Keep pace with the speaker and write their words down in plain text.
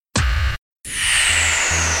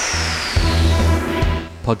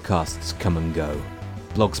Podcasts come and go.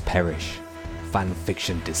 Blogs perish. Fan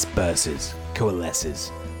fiction disperses,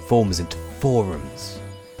 coalesces, forms into forums.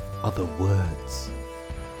 Other words.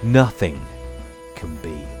 Nothing can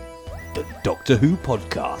be the Doctor Who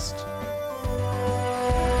podcast.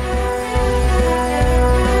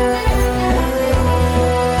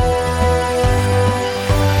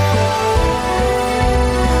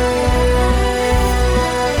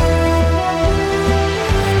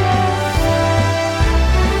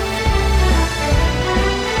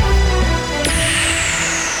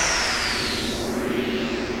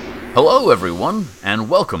 Hello everyone, and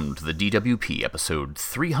welcome to the DWP episode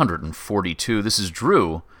 342. This is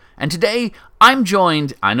Drew, and today I'm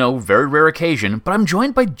joined, I know, very rare occasion, but I'm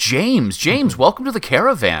joined by James. James, welcome to the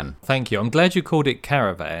caravan. Thank you. I'm glad you called it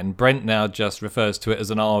caravan. Brent now just refers to it as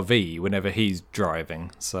an RV whenever he's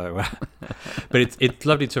driving. So, but it's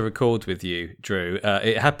lovely to record with you, Drew.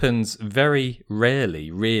 It happens very rarely,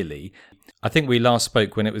 really. I think we last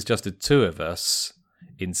spoke when it was just the two of us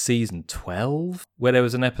in season 12, where there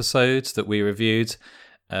was an episode that we reviewed,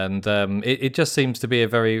 and it just seems to be a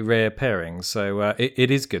very rare pairing. So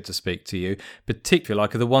it is good to speak to you, particularly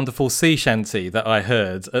like the wonderful sea shanty that I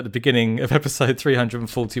heard at the beginning of episode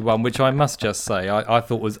 341, which I must just say I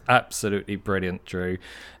thought was absolutely brilliant, Drew.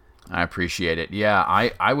 I appreciate it. Yeah,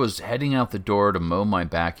 I was heading out the door to mow my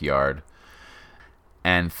backyard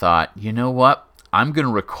and thought, you know what? I'm going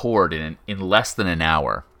to record in less than an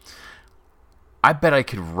hour. I bet I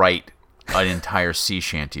could write an entire sea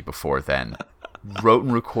shanty before then. Wrote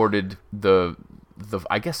and recorded the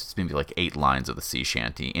I guess it's maybe like 8 lines of the sea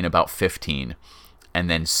shanty in about 15, and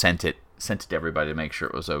then sent it to everybody to make sure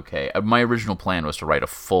it was okay. My original plan was to write a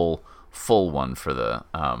full one for the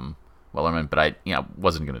but I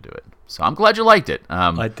wasn't going to do it. So I'm glad you liked it.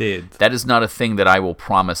 I did. That is not a thing that I will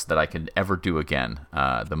promise that I can ever do again.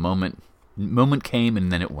 The moment came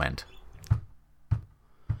and then it went.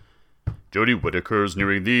 Jodie Whittaker's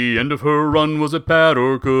nearing the end of her run. Was it bad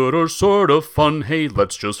or good or sort of fun? Hey,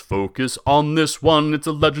 let's just focus on this one. It's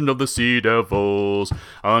a Legend of the Sea Devils.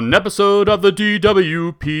 An episode of the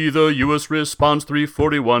DWP, the US Response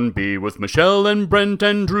 341B, with Michelle and Brent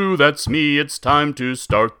and Drew, that's me. It's time to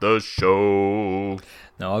start the show.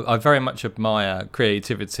 Now, I very much admire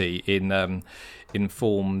creativity in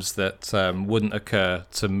forms that wouldn't occur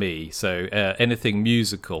to me. So anything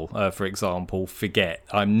musical, for example, forget.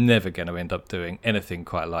 I'm never going to end up doing anything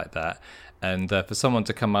quite like that. And for someone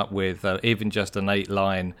to come up with even just an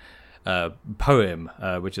 8-line poem,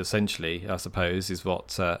 which essentially, I suppose, is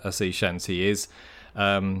what a sea shanty is,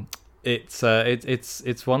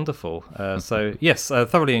 it's wonderful. So yes, I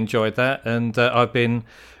thoroughly enjoyed that, and I've been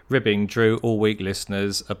ribbing Drew all week,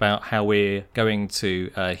 listeners, about how we're going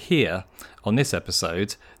to hear on this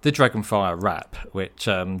episode the Dragonfire rap, which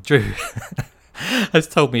Drew has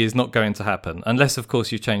told me is not going to happen, unless of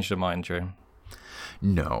course you changed your mind, Drew.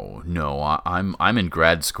 No, I'm in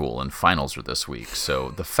grad school and finals are this week, so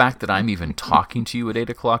the fact that I'm even talking to you at 8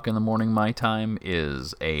 o'clock in the morning my time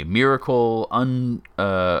is a miracle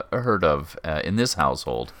unheard of in this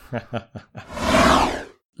household.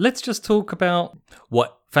 Let's just talk about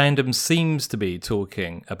what fandom seems to be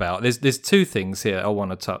talking about. There's 2 things here I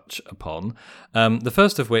want to touch upon. The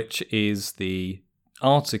first of which is the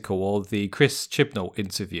article, or the Chris Chibnall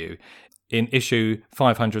interview in issue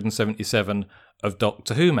 577 of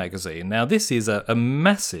Doctor Who magazine. Now, this is a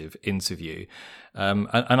massive interview, and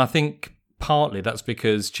I think partly that's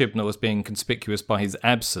because Chibnall was being conspicuous by his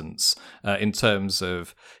absence in terms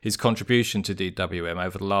of his contribution to DWM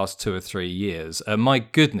over the last 2 or 3 years. My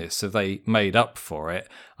goodness, have they made up for it?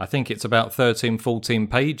 I think it's about 13, 14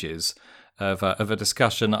 pages of a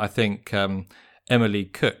discussion I think Emily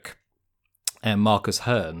Cook and Marcus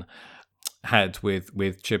Hearn had with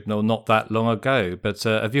Chibnall not that long ago. But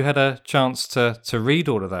have you had a chance to read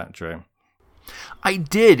all of that, Drew? I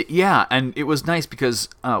did, yeah, and it was nice because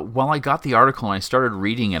while I got the article and I started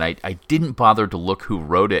reading it, I didn't bother to look who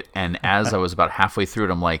wrote it, and as I was about halfway through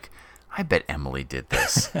it, I'm like, I bet Emily did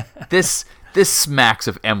this. This smacks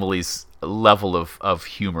of Emily's level of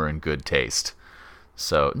humor and good taste.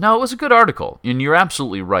 So, no, it was a good article, and you're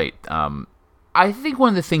absolutely right. I think one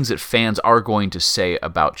of the things that fans are going to say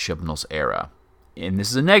about Chibnall's era, and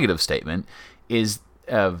this is a negative statement, is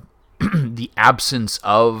the absence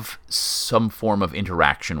of some form of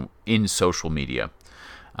interaction in social media.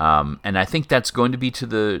 And I think that's going to be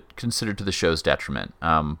considered to the show's detriment,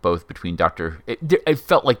 both between it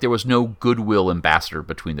felt like there was no goodwill ambassador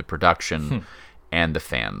between the production and the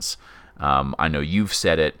fans. I know you've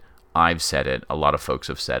said it, I've said it, a lot of folks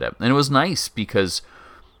have said it. And it was nice because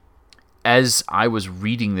as I was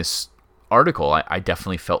reading this article, I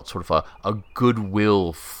definitely felt sort of a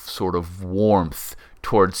goodwill sort of warmth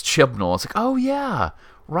towards Chibnall. It's like, oh yeah,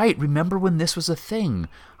 right, remember when this was a thing?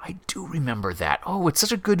 I do remember that. Oh, it's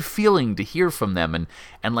such a good feeling to hear from them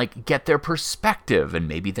and like get their perspective, and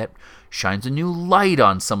maybe that shines a new light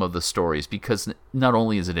on some of the stories, because not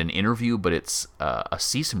only is it an interview, but it's a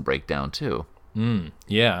season breakdown too.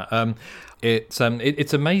 Yeah, it's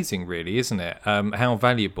amazing, really, isn't it? How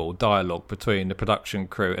valuable dialogue between the production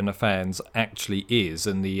crew and the fans actually is,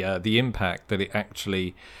 and the impact that it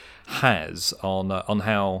actually has on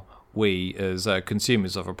how we as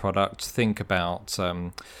consumers of a product think about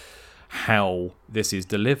how this is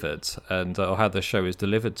delivered and or how the show is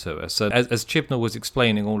delivered to us. And as Chibnall was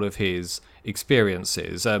explaining all of his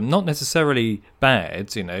experiences, not necessarily bad,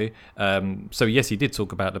 so yes, he did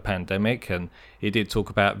talk about the pandemic, and he did talk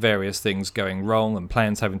about various things going wrong and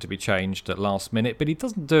plans having to be changed at last minute, but he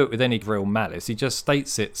doesn't do it with any real malice. He just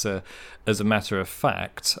states it as a matter of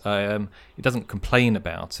fact. He doesn't complain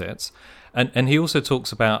about it. And he also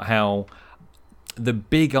talks about how the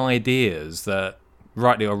big ideas that,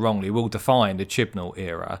 rightly or wrongly, will define the Chibnall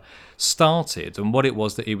era started, and what it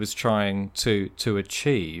was that he was trying to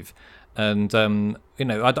achieve. And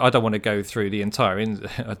I don't want to go through the entire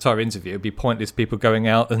interview. It'd be pointless people going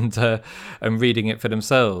out and reading it for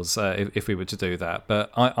themselves if we were to do that. But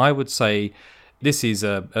I would say this is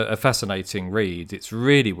a fascinating read. It's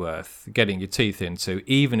really worth getting your teeth into,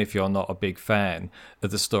 even if you're not a big fan of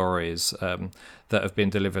the stories that have been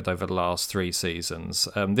delivered over the last 3 seasons.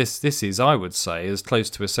 This is, I would say, as close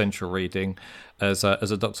to essential reading as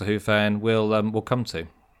a Doctor Who fan will come to.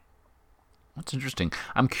 That's interesting.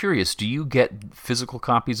 I'm curious, do you get physical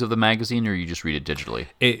copies of the magazine, or you just read it digitally?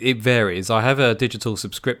 It varies. I have a digital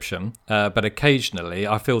subscription, but occasionally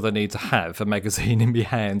I feel the need to have a magazine in my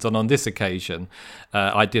hands. And on this occasion,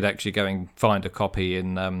 I did actually go and find a copy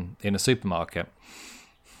in a supermarket.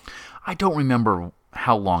 I don't remember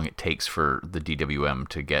how long it takes for the DWM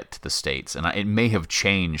to get to the States, and it may have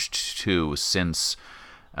changed too since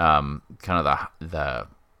kind of the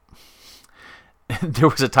there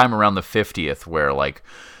was a time around the 50th where like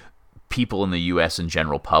people in the U.S. and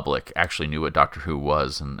general public actually knew what Doctor Who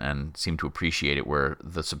was and seemed to appreciate it, where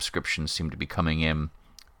the subscriptions seem to be coming in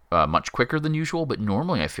much quicker than usual, but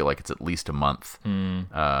normally I feel like it's at least a month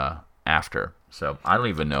after. So I don't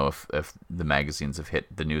even know if the magazines have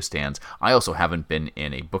hit the newsstands. I also haven't been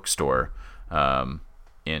in a bookstore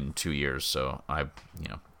in 2 years, so I'm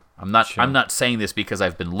not saying this because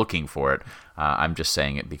I've been looking for it. I'm just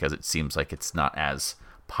saying it because it seems like it's not as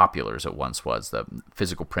popular as it once was, the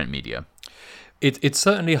physical print media. It's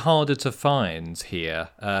certainly harder to find here.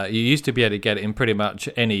 You used to be able to get it in pretty much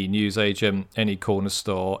any newsagent, any corner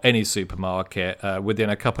store, any supermarket within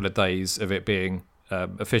a couple of days of it being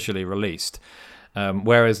officially released.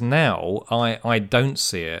 Whereas now, I don't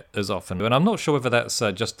see it as often. And I'm not sure whether that's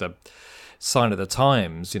just a sign of the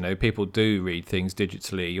times. People do read things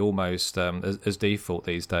digitally almost as default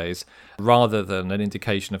these days, rather than an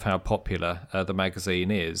indication of how popular the magazine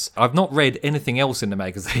is. I've not read anything else in the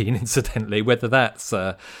magazine, incidentally, whether that's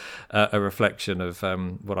a reflection of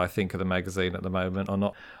what I think of the magazine at the moment or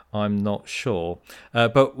not, I'm not sure.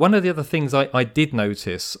 But one of the other things I did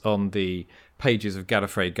notice on the pages of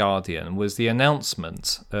Gallifrey Guardian was the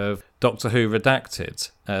announcement of Doctor Who Redacted,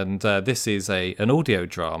 and this is an audio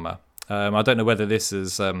drama. I don't know whether this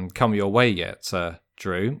has come your way yet,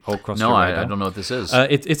 Drew, or crossed your radar. No, I don't know what this is.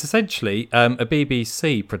 It's essentially a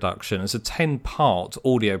BBC production. It's a 10-part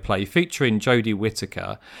audio play featuring Jodie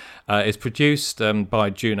Whittaker. It's produced by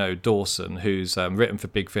Juno Dawson, who's written for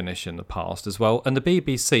Big Finish in the past as well. And the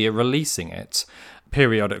BBC are releasing it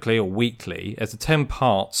periodically or weekly as a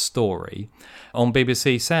 10-part story on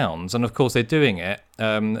BBC Sounds. And of course, they're doing it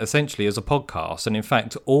essentially as a podcast. And in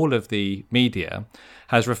fact, all of the media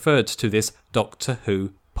has referred to this Doctor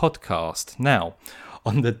Who podcast. Now,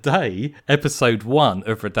 on the day episode 1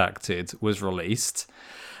 of Redacted was released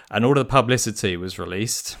and all of the publicity was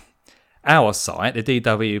released, our site, the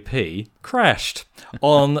DWP, crashed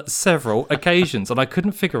on several occasions, and I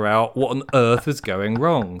couldn't figure out what on earth was going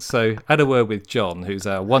wrong. So I had a word with John, who's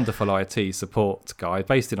a wonderful IT support guy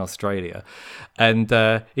based in Australia, and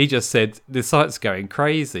he just said, the site's going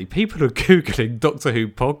crazy. People are Googling Doctor Who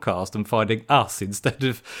podcast and finding us instead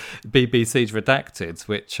of BBC's Redacted,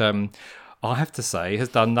 which I have to say has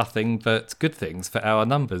done nothing but good things for our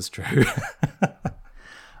numbers, Drew.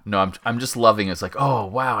 No, I'm just loving it. It's like, oh,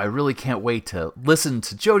 wow, I really can't wait to listen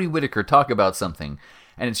to Jodie Whittaker talk about something.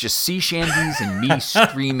 And it's just sea shanties and me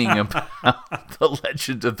screaming about the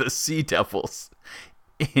legend of the Sea Devils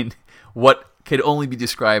in what could only be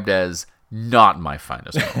described as not my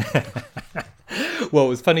finest moment.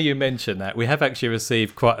 Well, it's funny you mentioned that. We have actually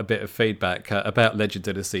received quite a bit of feedback about Legend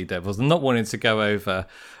of the Sea Devils, and not wanting to go over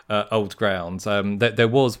old ground. There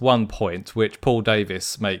was one point which Paul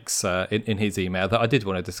Davis makes in his email that I did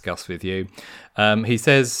want to discuss with you. He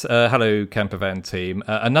says, hello, Campervan team.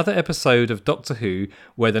 Another episode of Doctor Who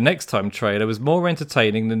where the Next Time trailer was more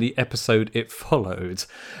entertaining than the episode it followed.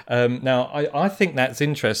 Now, I think that's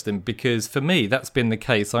interesting because for me, that's been the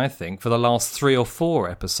case, I think, for the last 3 or 4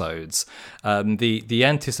 episodes. The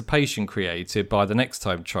anticipation created by the Next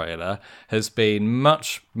Time trailer has been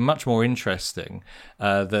much more interesting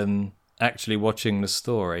than actually watching the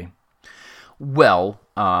story. Well,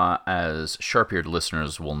 as sharp-eared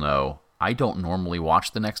listeners will know, I don't normally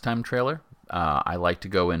watch the Next Time trailer. I like to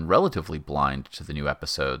go in relatively blind to the new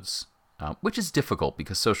episodes, which is difficult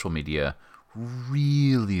because social media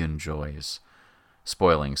really enjoys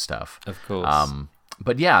spoiling stuff. Of course.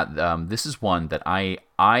 But yeah, this is one that I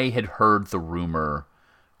had heard the rumor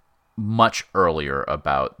much earlier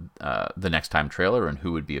about the Next Time trailer and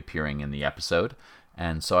who would be appearing in the episode,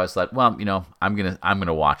 and so I was like, well, I'm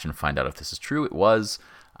gonna watch and find out if this is true. It was.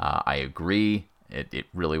 I agree. It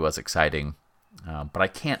really was exciting, but I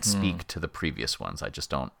can't speak to the previous ones. I just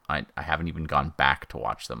don't. I haven't even gone back to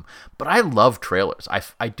watch them. But I love trailers.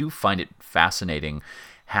 I do find it fascinating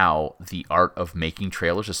how the art of making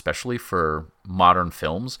trailers, especially for modern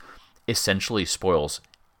films, essentially spoils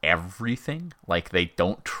everything. Like, they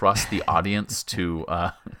don't trust the audience to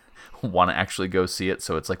want to actually go see it.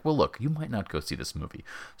 So it's like, well, look, you might not go see this movie.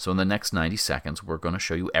 So in the next 90 seconds, we're going to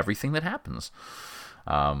show you everything that happens.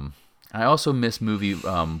 I also miss movie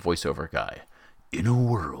voiceover guy. In a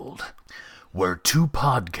world where 2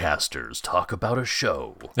 podcasters talk about a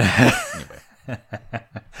show. Anyway.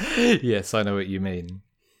 Yes, I know what you mean.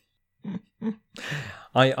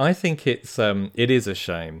 I think it is a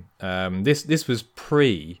shame. This was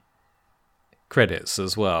pre-credits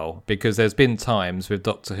as well, because there's been times with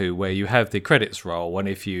Doctor Who where you have the credits roll, and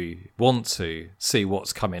if you want to see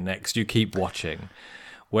what's coming next, you keep watching.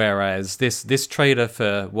 Whereas this trailer,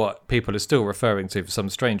 for what people are still referring to for some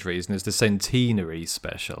strange reason, is the Centenary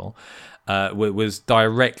special, was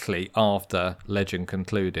directly after Legend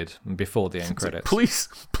concluded and before the end credits.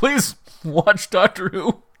 Please watch Doctor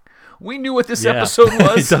Who. We knew what this episode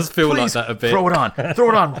was. It does feel like that a bit. Throw it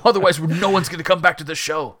on. Otherwise, no one's going to come back to the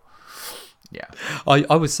show. Yeah.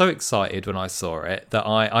 I was so excited when I saw it that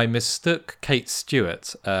I mistook Kate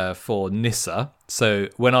Stewart for Nyssa. So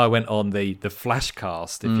when I went on the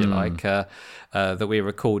flashcast, if you like, that we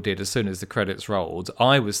recorded as soon as the credits rolled,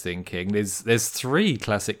 I was thinking there's 3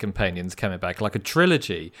 classic companions coming back, like a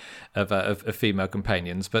trilogy of female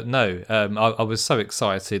companions. But no, I was so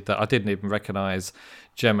excited that I didn't even recognise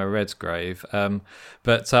Gemma Redgrave.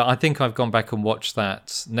 But I think I've gone back and watched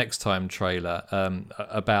that Next Time trailer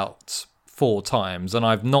about 4 times, and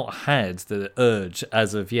I've not had the urge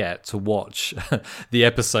as of yet to watch the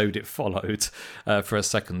episode it followed for a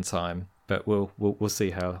second time. But we'll see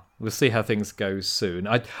how things go soon.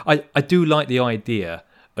 I do like the idea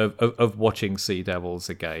of watching Sea Devils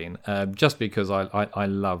again, just because I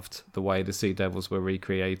loved the way the Sea Devils were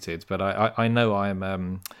recreated. But I know I'm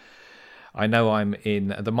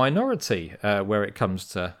in the minority where it comes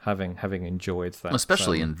to having enjoyed that,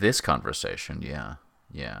 especially in this conversation.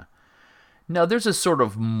 Yeah. Now, there's a sort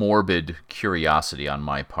of morbid curiosity on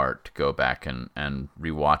my part to go back and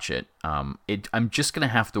rewatch it. I'm just going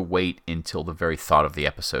to have to wait until the very thought of the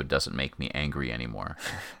episode doesn't make me angry anymore.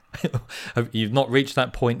 You've not reached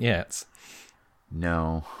that point yet?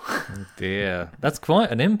 No. Oh dear. That's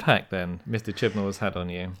quite an impact then Mr. Chibnall has had on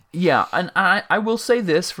you. Yeah, and I will say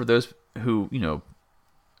this for those who,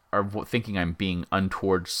 are thinking I'm being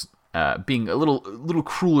untowards, being a little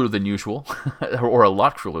crueler than usual, or a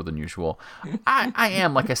lot crueler than usual. I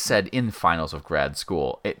am, like I said, in the finals of grad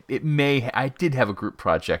school. I did have a group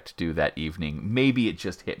project to do that evening. Maybe it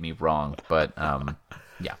just hit me wrong, but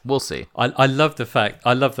yeah, we'll see. I love the fact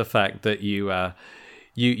that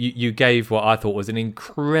you gave what I thought was an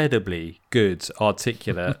incredibly good,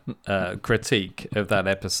 articulate critique of that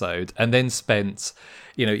episode, and then spent,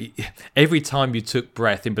 every time you took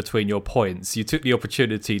breath in between your points, you took the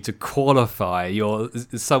opportunity to qualify your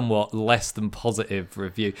somewhat less than positive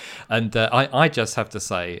review. And I just have to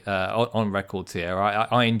say, on record here,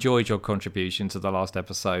 I enjoyed your contribution to the last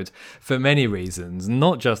episode for many reasons,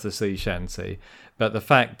 not just the sea shanty, but the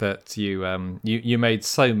fact that you made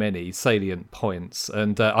so many salient points,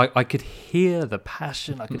 and I could hear the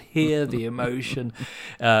passion, I could hear the emotion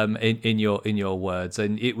in your words,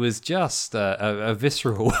 and it was just a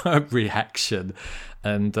visceral reaction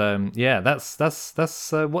And that's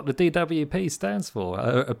what the DWP stands for.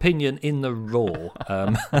 Opinion in the raw.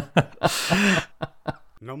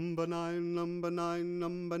 Number 9, number 9,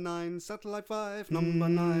 number 9, satellite 5. Number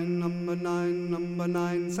 9, number 9, number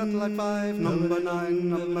 9, satellite 5. Number 9,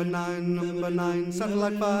 number 9, number 9,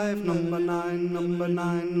 satellite 5. Number 9, number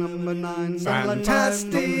 9, number 9, satellite 5.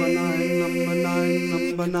 Number 9, number 9,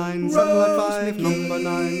 number 9, satellite 5. Number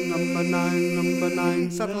 9, number 9, number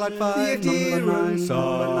 9, satellite 5. Number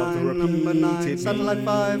 9, number 9, satellite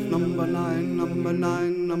 5. Number 9, number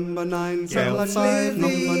 9, number 9, satellite 5.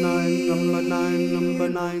 Number 9, number 9, number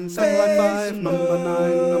 9, satellite 5. Number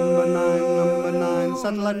 9, number 9, number 9,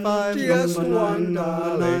 satellite 5. Just Number 9, one number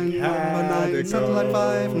 9, number 9, satellite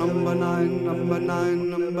 5. Number 9, number 9,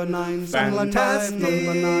 number 9, satellite 5.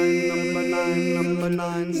 Number 9, number 9, number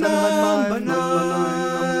 9, satellite 5. Number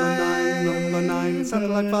 9, number 9,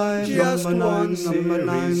 satellite 5. Just Number 9, one number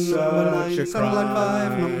 9, series, number 9, such a satellite 5.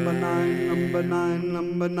 crime. Number 9, number 9,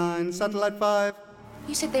 number 9, satellite 5.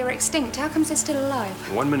 You said they were extinct. How comes they're still alive?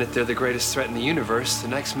 One minute they're the greatest threat in the universe, the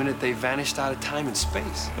next minute they vanished out of time and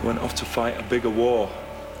space. They went off to fight a bigger war.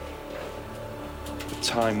 The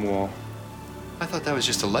Time War. I thought that was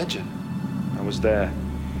just a legend. I was there.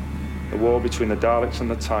 The war between the Daleks and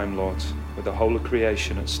the Time Lords, with the whole of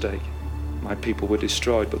creation at stake. My people were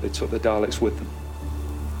destroyed, but they took the Daleks with them.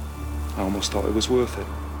 I almost thought it was worth it.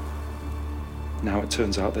 Now it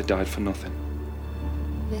turns out they died for nothing.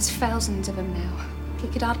 There's thousands of them now. We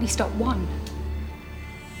could hardly stop one.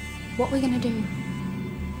 What are we gonna do?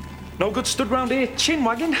 No good stood round here chin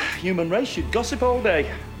wagging. Human race should gossip all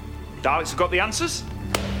day. Daleks have got the answers.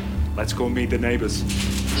 Let's go meet the neighbours.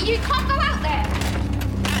 You can't go out there!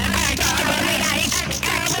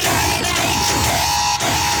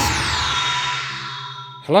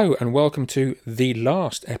 Hello and welcome to the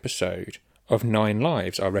last episode of 9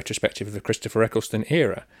 Lives, our retrospective of the Christopher Eccleston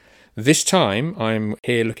era. This time I'm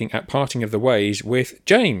here looking at Parting of the Ways with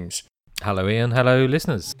James. Hello, Ian. Hello,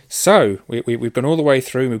 listeners. So we've gone all the way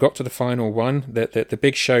through. We've got to the final one, the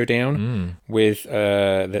big showdown with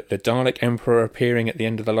the Dalek Emperor appearing at the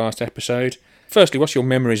end of the last episode. Firstly, what's your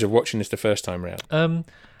memories of watching this the first time round? I'm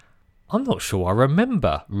not sure I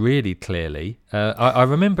remember really clearly. I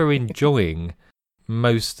remember enjoying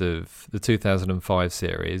most of the 2005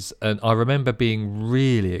 series, and I remember being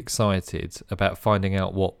really excited about finding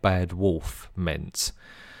out what Bad Wolf meant.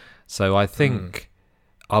 So I think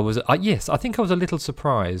I was a little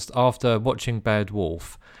surprised after watching Bad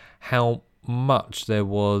Wolf how much there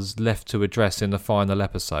was left to address in the final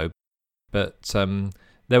episode. But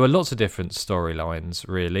there were lots of different storylines,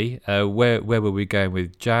 really. Where were we going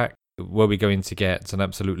with Jack? Were we going to get an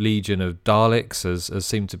absolute legion of Daleks, as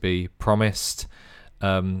seemed to be promised?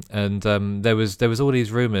 And there was all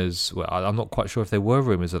these rumours. Well, I'm not quite sure if there were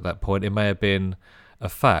rumours at that point. It may have been a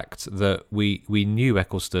fact that we knew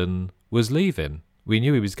Eccleston was leaving. We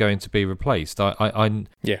knew he was going to be replaced.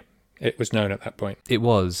 Yeah, it was known at that point. It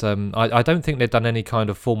was. I don't think they'd done any kind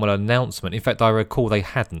of formal announcement. In fact, I recall they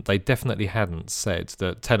hadn't. They definitely hadn't said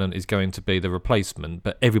that Tennant is going to be the replacement,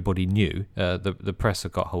 but everybody knew. The press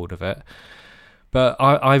had got hold of it. But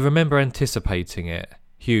I remember anticipating it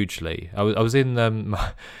hugely. I was in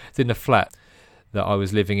the flat that I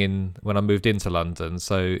was living in when I moved into London,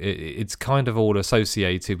 so it's kind of all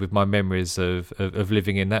associated with my memories of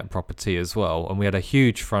living in that property as well. And we had a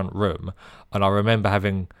huge front room, and I remember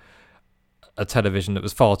having a television that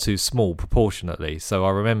was far too small proportionately. So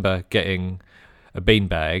I remember getting a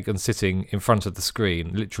beanbag and sitting in front of the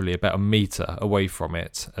screen, literally about a metre away from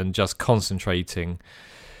it, and just concentrating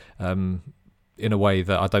in a way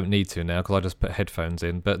that I don't need to now because I just put headphones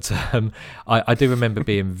in. But I do remember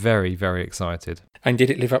being very, very excited. And did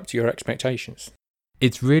it live up to your expectations?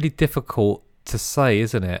 It's really difficult to say,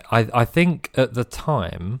 isn't it? I think at the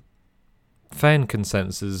time, fan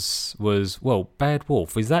consensus was, well, Bad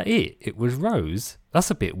Wolf, is that it? It was Rose? That's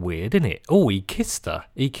a bit weird, isn't it? Oh, he kissed her.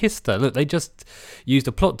 Look, they just used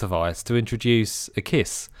a plot device to introduce a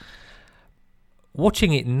kiss.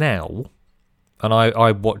 Watching it now, and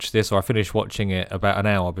I watched this, or I finished watching it about an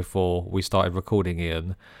hour before we started recording,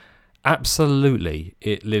 Ian. Absolutely,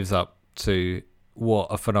 it lives up to what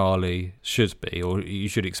a finale should be, or you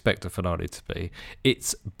should expect a finale to be.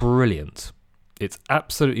 It's brilliant. It's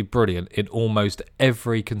absolutely brilliant in almost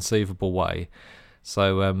every conceivable way.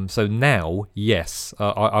 So now, yes,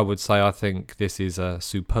 I would say I think this is a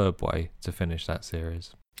superb way to finish that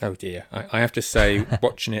series. Oh dear, I have to say,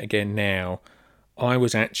 watching it again now, I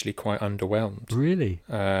was actually quite underwhelmed. Really?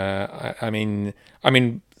 I mean,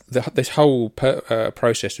 this whole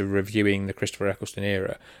process of reviewing the Christopher Eccleston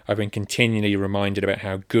era, I've been continually reminded about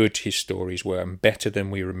how good his stories were and better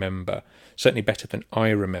than we remember. Certainly better than I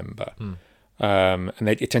remember. And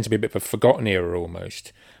it tends to be a bit of a forgotten era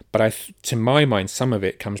almost. But to my mind, some of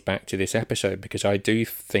it comes back to this episode, because I do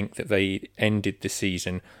think that they ended the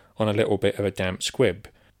season on a little bit of a damp squib.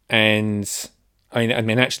 And I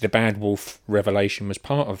mean, actually, the Bad Wolf revelation was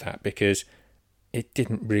part of that, because it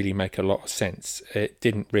didn't really make a lot of sense. It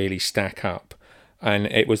didn't really stack up. And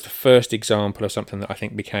it was the first example of something that I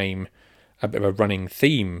think became a bit of a running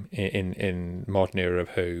theme in modern era of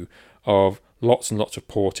Who, of lots and lots of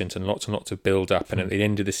portent and lots of build-up. And at the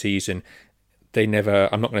end of the season, they never,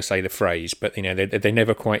 I'm not going to say the phrase, but they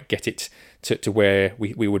never quite get it to where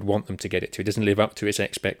we would want them to get it to. It doesn't live up to its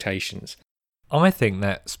expectations. I think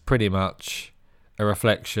that's pretty much a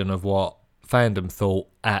reflection of what fandom thought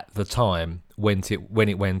at the time when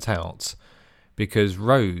it went out, because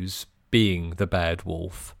Rose being the Bad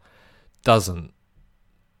Wolf doesn't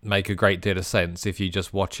make a great deal of sense if you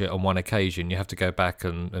just watch it on one occasion. You have to go back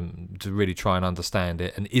and to really try and understand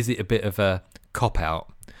it. And is it a bit of a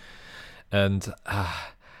cop-out? And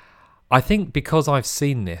I think because I've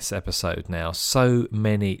seen this episode now so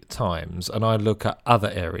many times, and I look at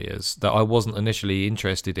other areas that I wasn't initially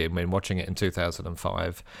interested in when watching it in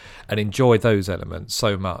 2005 and enjoy those elements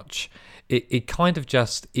so much, it kind of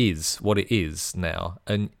just is what it is now,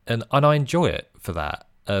 and I enjoy it for that.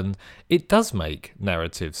 And it does make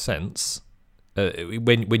narrative sense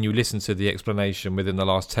when you listen to the explanation within the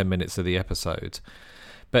last 10 minutes of the episode.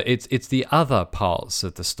 But it's the other parts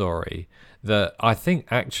of the story that I think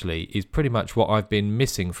actually is pretty much what I've been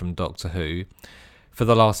missing from Doctor Who for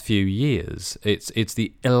the last few years. It's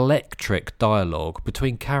the electric dialogue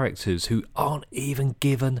between characters who aren't even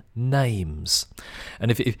given names. And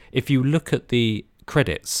if you look at the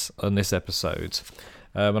credits on this episode,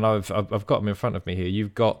 and I've got them in front of me here,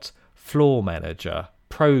 you've got floor manager,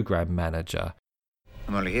 program manager.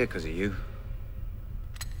 I'm only here because of you.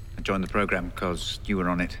 I joined the program because you were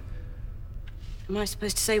on it. Am I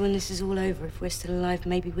supposed to say when this is all over, if we're still alive,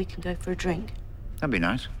 maybe we can go for a drink? That'd be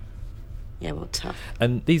nice. Yeah, well, tough.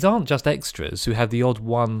 And these aren't just extras who have the odd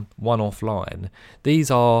one-off line.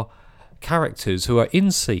 These are characters who are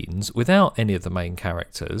in scenes without any of the main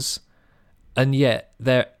characters, and yet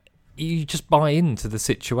you just buy into the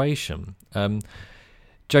situation.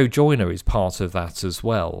 Joe Joyner is part of that as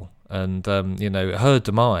well. And, her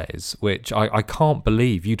demise, which I can't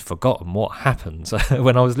believe you'd forgotten what happened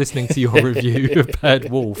when I was listening to your review of Bad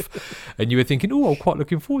Wolf. And you were thinking, I'm quite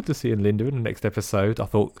looking forward to seeing Linda in the next episode. I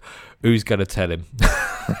thought, who's going to tell him?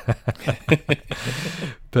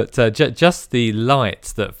 But just the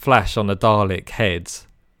lights that flash on the Dalek head,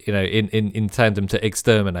 in tandem to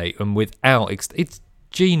exterminate, and without... it's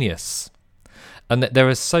genius. And there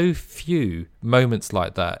are so few moments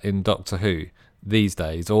like that in Doctor Who these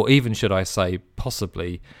days, or even should I say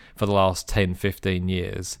possibly for the last 10-15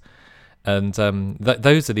 years. And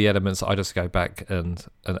those are the elements that I just go back and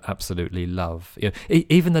absolutely love.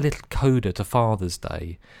 Even the little coda to Father's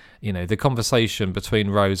Day, the conversation between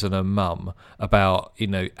Rose and her mum about,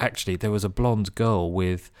 actually there was a blonde girl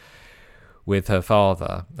with her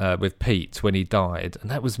father, with Pete, when he died, and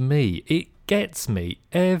that was me. It gets me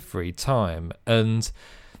every time. And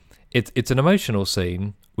it's an emotional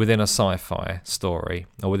scene within a sci-fi story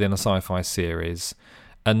or within a sci-fi series,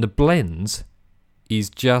 and the blend is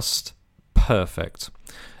just perfect.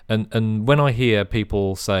 And when I hear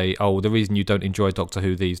people say, the reason you don't enjoy Doctor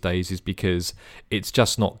Who these days is because it's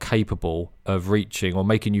just not capable of reaching or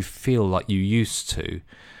making you feel like you used to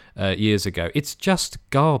years ago, it's just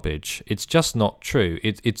garbage. It's just not true.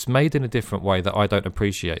 It's made in a different way that I don't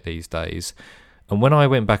appreciate these days. And when I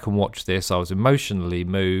went back and watched this, I was emotionally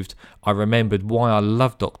moved. I remembered why I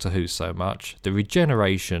love Doctor Who so much. The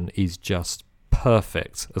regeneration is just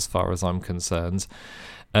perfect as far as I'm concerned.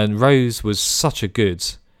 And Rose was such a good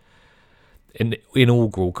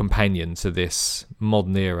inaugural companion to this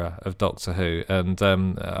modern era of Doctor Who.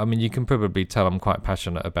 And you can probably tell I'm quite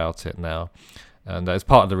passionate about it now. And it's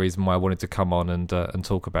part of the reason why I wanted to come on and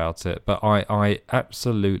talk about it. But I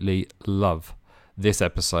absolutely love this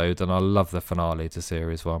episode, and I love the finale to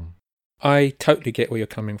Series 1. I totally get where you're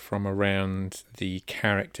coming from around the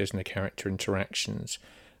characters and the character interactions.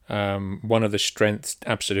 One of the strengths,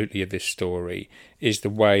 absolutely, of this story is the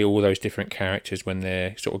way all those different characters, when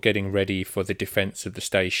they're sort of getting ready for the defence of the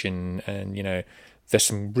station, and, there's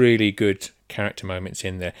some really good character moments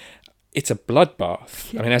in there. It's a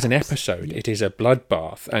bloodbath. I mean, as an episode, it is a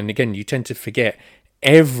bloodbath. And again, you tend to forget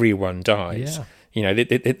everyone dies. Yeah.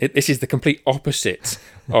 This is the complete opposite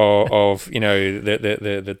of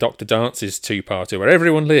the Dr. Dance's two-parter where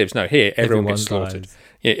everyone lives. No, here everyone gets slaughtered. dies.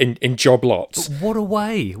 Yeah, in job lots. But what a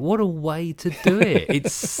way to do it.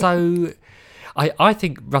 It's so... I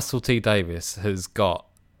think Russell T Davies has got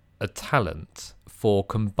a talent for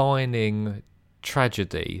combining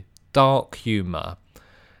tragedy, dark humour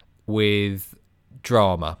with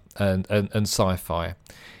drama and sci-fi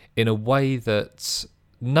in a way that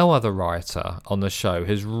no other writer on the show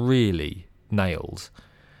has really nailed.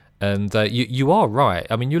 And you are right.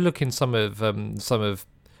 I mean, you look in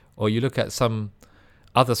you look at some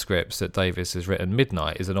other scripts that Davies has written.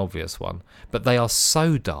 Midnight is an obvious one, but they are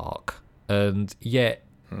so dark, and yet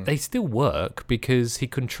they still work because he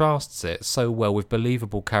contrasts it so well with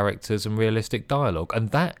believable characters and realistic dialogue,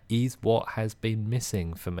 and that is what has been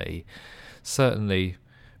missing for me, certainly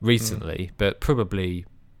recently, but probably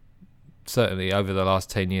certainly over the last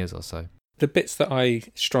 10 years or so. The bits that I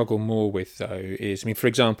struggle more with, though, is, I mean, for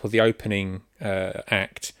example, the opening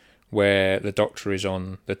act where the Doctor is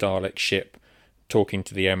on the Dalek ship talking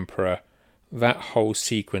to the Emperor. That whole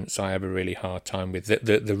sequence I have a really hard time with.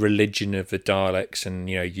 The religion of the Daleks and,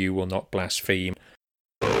 you will not blaspheme.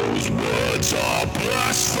 Those words are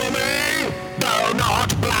blasphemy! Do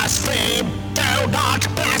not blaspheme! Do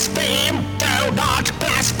not blaspheme! Do not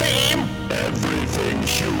blaspheme! Everything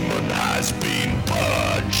human has been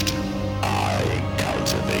purged. I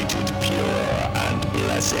cultivated pure and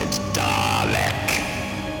blessed Dalek.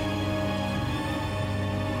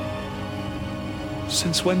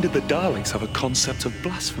 Since when did the Daleks have a concept of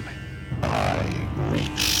blasphemy? I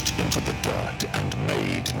reached into the dirt and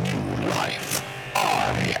made new life.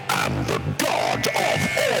 I am the god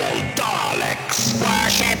of all Daleks.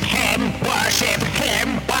 Worship him! Worship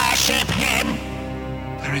him! Worship him!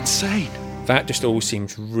 They're insane. That just all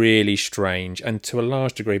seems really strange and to a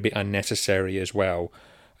large degree a bit unnecessary as well.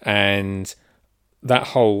 And that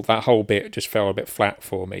whole bit just fell a bit flat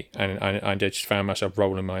for me, and I just found myself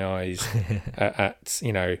rolling my eyes at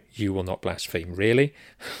you will not blaspheme. Really?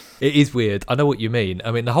 It is weird. I know what you mean.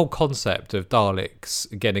 I mean, the whole concept of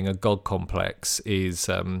Daleks getting a god complex is,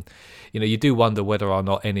 you do wonder whether or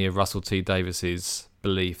not any of Russell T Davies's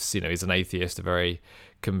beliefs, he's an atheist, a very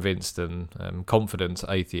convinced and confident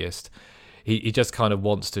atheist. He just kind of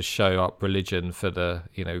wants to show up religion for the,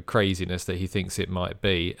 craziness that he thinks it might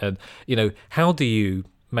be. And, how do you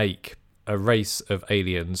make a race of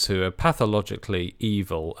aliens who are pathologically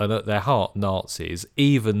evil and at their heart Nazis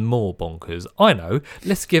even more bonkers? I know.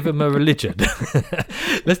 Let's give them a religion.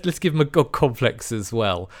 let's give them a god complex as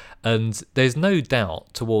well. And there's no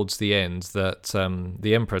doubt towards the end that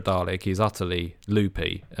the Emperor Dalek is utterly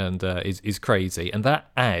loopy and is crazy. And that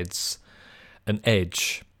adds an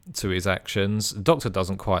edge to his actions. The Doctor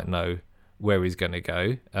doesn't quite know where he's going to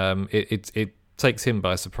go. It takes him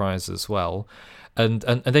by surprise as well, and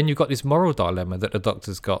then you've got this moral dilemma that the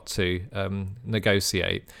Doctor's got to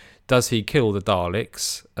negotiate. Does he kill the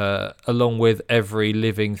Daleks along with every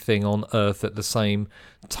living thing on Earth at the same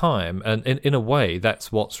time? And in a way,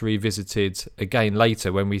 that's what's revisited again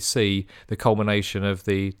later when we see the culmination of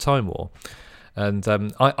the Time War. And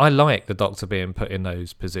I like the Doctor being put in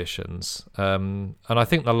those positions. And I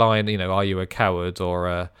think the line, are you a coward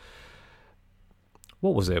or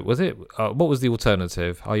what was it? What was the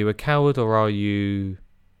alternative? Are you a coward or are you...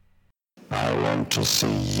 I want to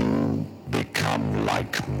see you become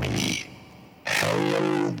like me.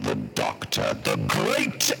 Hail the Doctor, the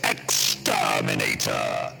great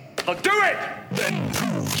exterminator. I'll do it! Then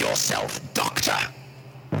prove yourself, Doctor.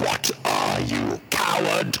 What are you,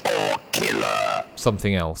 coward or killer?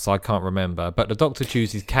 Something else, I can't remember. But the Doctor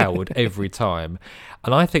chooses coward every time.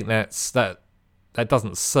 And I think that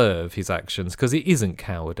doesn't serve his actions, because it isn't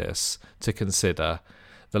cowardice to consider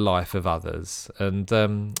the life of others. And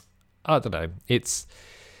I don't know.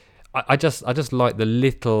 I just like the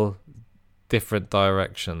little different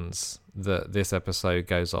directions that this episode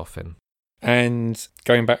goes off in. And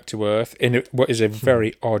going back to Earth, in what is a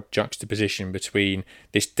very odd juxtaposition between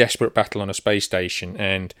this desperate battle on a space station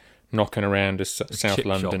and knocking around a South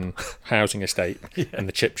London housing estate and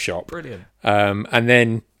the chip shop. Brilliant. And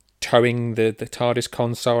then towing the TARDIS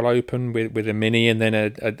console open with a mini and then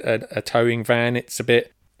a towing van. It's a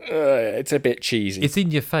bit cheesy. It's in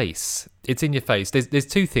your face. There's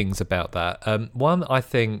two things about that. One, I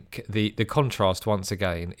think the contrast once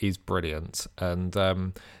again is brilliant,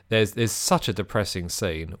 and there's such a depressing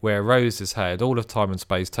scene where Rose has had all of time and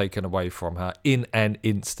space taken away from her in an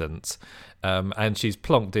instant, and she's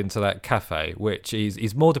plonked into that cafe, which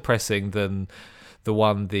is more depressing than the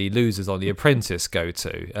one the losers on The Apprentice go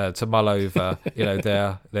to mull over,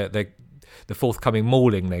 their the forthcoming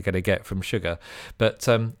mauling they're going to get from Sugar. But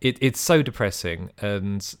it's so depressing,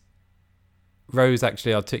 and Rose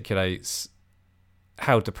actually articulates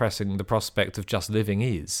how depressing the prospect of just living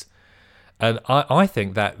is. And I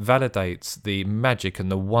think that validates the magic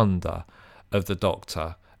and the wonder of the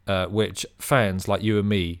Doctor, which fans like you and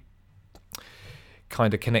me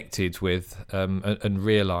kind of connected with and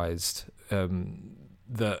realised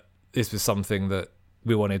that this was something that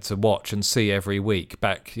we wanted to watch and see every week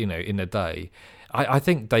back, in the day. I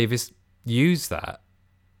think Davis used that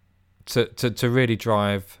to really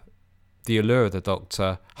drive the allure of the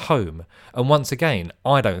Doctor home. And once again,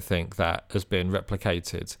 I don't think that has been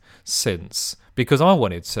replicated since, because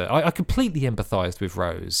I completely empathised with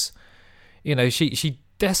Rose. She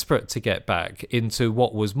desperate to get back into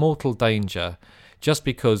what was mortal danger just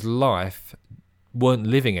because life weren't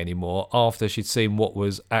living anymore after she'd seen what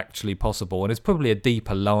was actually possible. And it's probably a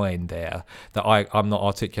deeper line there that I'm not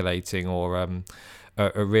articulating or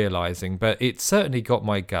realising, but it certainly got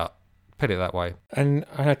my gut. Put it that way. And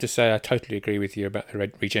I have to say, I totally agree with you about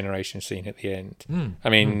the regeneration scene at the end. I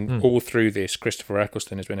mean, all through this, Christopher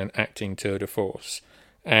Eccleston has been an acting tour de force.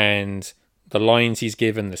 And the lines he's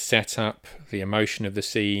given, the setup, the emotion of the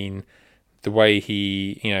scene, the way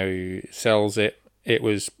he, sells it, it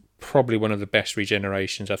was probably one of the best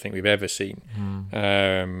regenerations I think we've ever seen.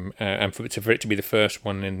 And for it to be the first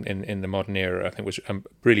one in the modern era, I think was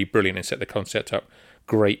really brilliant and set the concept up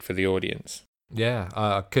great for the audience. Yeah,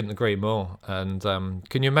 I couldn't agree more. And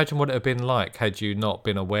can you imagine what it would have been like had you not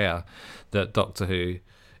been aware that Doctor Who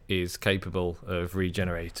is capable of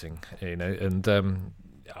regenerating, And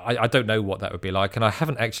I don't know what that would be like. And I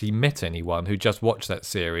haven't actually met anyone who just watched that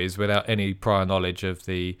series without any prior knowledge of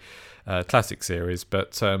the classic series.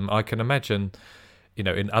 But I can imagine,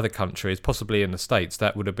 in other countries, possibly in the States,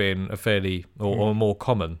 that would have been a fairly or a more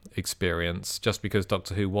common experience, just because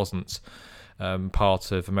Doctor Who wasn't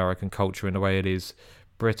part of American culture in the way it is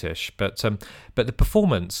British. But the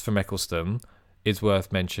performance from Eccleston is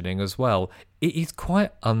worth mentioning as well. It is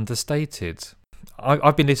quite understated.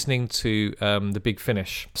 I've been listening to the Big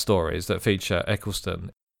Finish stories that feature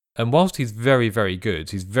Eccleston, and whilst he's very, very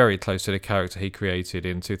good, he's very close to the character he created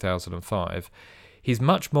in 2005, he's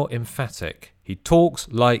much more emphatic. He talks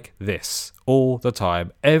like this all the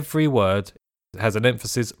time. Every word has an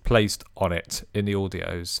emphasis placed on it in the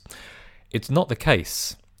audios. It's not the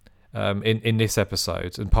case in this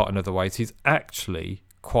episode, and part another ways. He's actually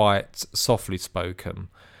quite softly spoken.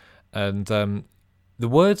 And the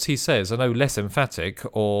words he says are no less emphatic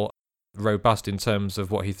or robust in terms of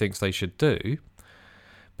what he thinks they should do.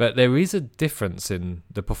 But there is a difference in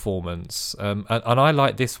the performance. And I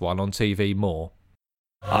like this one on TV more.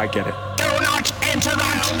 I get it. Do not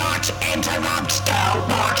interrupt! Do not interrupt! Do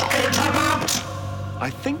not interrupt! I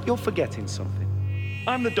think you're forgetting something.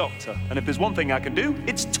 I'm the Doctor, and if there's one thing I can do,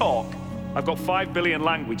 it's talk. I've got 5 billion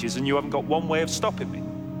languages, and you haven't got one way of stopping me.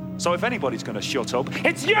 So if anybody's going to shut up,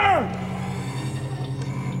 it's you!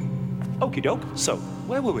 Okie doke. So,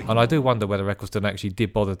 where were we? And I do wonder whether Eccleston actually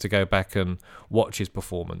did bother to go back and watch his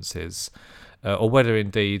performances, or whether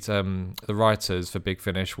indeed the writers for Big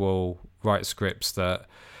Finish will write scripts that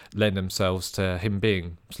lend themselves to him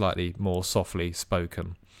being slightly more softly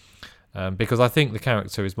spoken. Because I think the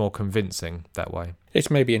character is more convincing that way. It's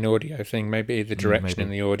maybe an audio thing. Maybe the direction in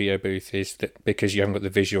the audio booth is that because you haven't got the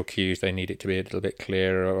visual cues, they need it to be a little bit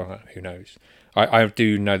clearer, or who knows. I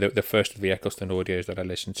do know that the first of the Eccleston audios that I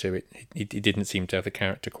listened to, it didn't seem to have the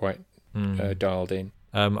character quite dialed in.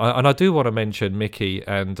 And I do want to mention Mickey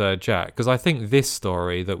and Jack, because I think this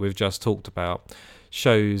story that we've just talked about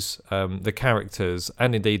shows the characters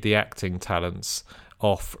and indeed the acting talents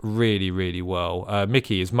off really, really well.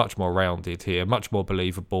 Mickey is much more rounded here, much more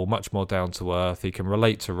believable, much more down to earth. He can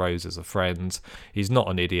relate to Rose as a friend. He's not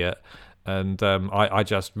an idiot. And I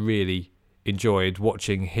just really enjoyed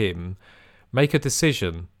watching him make a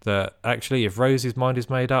decision that actually, if Rose's mind is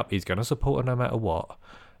made up, he's going to support her no matter what.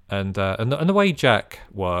 And the way Jack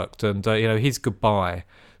worked, and his goodbye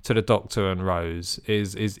to the Doctor and Rose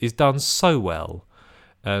is done so well.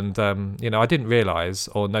 And I didn't realise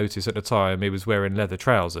or notice at the time he was wearing leather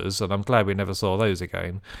trousers, and I'm glad we never saw those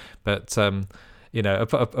again. But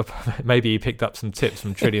maybe he picked up some tips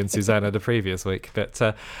from Trilly and Susanna the previous week. But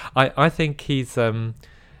I think he's.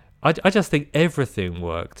 I just think everything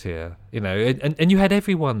worked here, and you had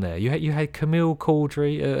everyone there. You had Camille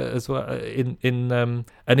Caudry as well in an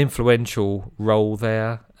influential role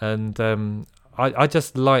there, and I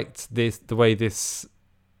just liked the way this.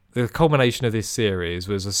 The culmination of this series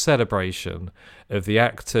was a celebration of the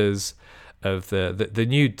actors, of the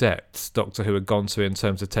new depths Doctor Who had gone to in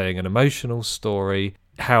terms of telling an emotional story,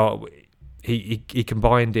 how he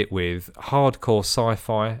combined it with hardcore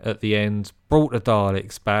sci-fi at the end, brought the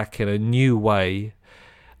Daleks back in a new way.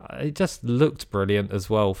 It just looked brilliant as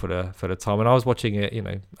well for the time. And I was watching it,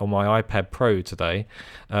 on my iPad Pro today,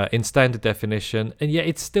 in standard definition, and yet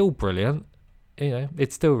it's still brilliant.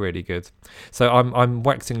 It's still really good. So I'm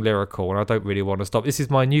waxing lyrical, and I don't really want to stop. This is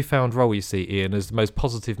my newfound role, you see, Ian, as the most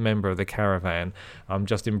positive member of the caravan. I'm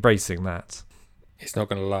just embracing that. It's not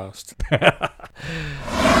going to last.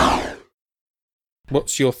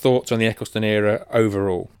 What's your thoughts on the Eccleston era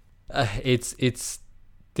overall? It's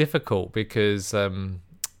difficult because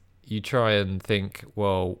you try and think,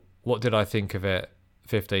 well, what did I think of it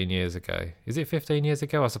 15 years ago? Is it 15 years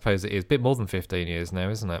ago? I suppose it is. A bit more than 15 years now,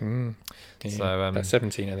 isn't it? Yeah, so about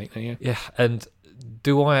 17, I think. Yeah. Yeah, and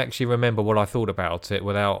do I actually remember what I thought about it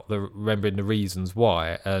without remembering the reasons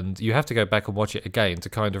why? And you have to go back and watch it again to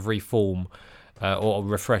kind of reform or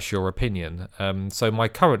refresh your opinion. So my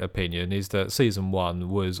current opinion is that season 1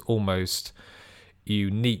 was almost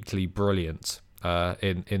uniquely brilliant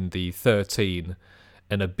in the 13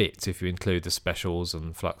 and a bit, if you include the specials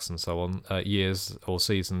and Flux and so on, years or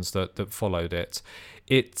seasons that followed it.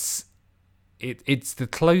 It's the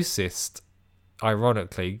closest,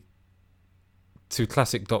 ironically, to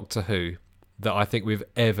classic Doctor Who that I think we've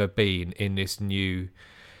ever been in this new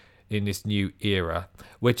era.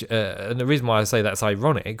 Which and the reason why I say that's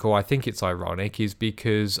ironic, or I think it's ironic, is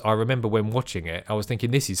because I remember when watching it, I was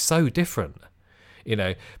thinking this is so different.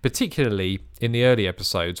 Particularly in the early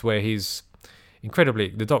episodes where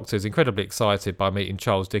the Doctor's incredibly excited by meeting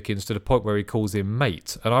Charles Dickens to the point where he calls him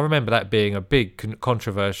mate. And I remember that being a big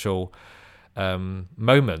controversial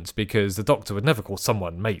moment, because the Doctor would never call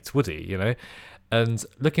someone mate, would he? And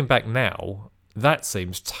looking back now, that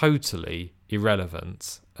seems totally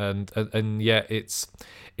irrelevant. And yet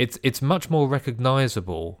it's much more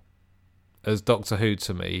recognisable as Doctor Who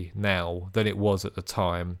to me now than it was at the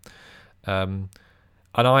time.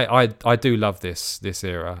 And I do love this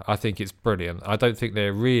era. I think it's brilliant. I don't think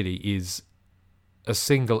there really is a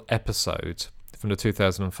single episode from the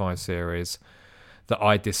 2005 series that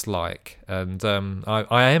I dislike. And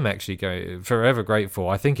I am actually forever grateful.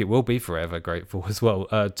 I think it will be forever grateful as well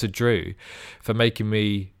to Drew for making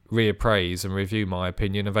me reappraise and review my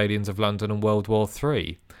opinion of Aliens of London and World War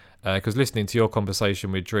III. Because listening to your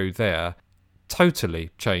conversation with Drew there totally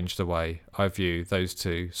changed the way I view those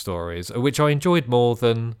two stories, which I enjoyed more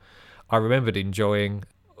than I remembered enjoying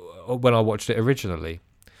when I watched it originally.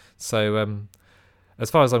 So as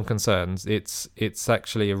far as I'm concerned, it's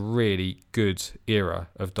actually a really good era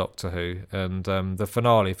of Doctor Who, and the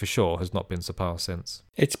finale for sure has not been surpassed since.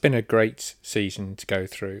 It's been a great season to go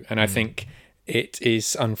through, and I think it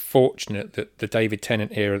is unfortunate that the David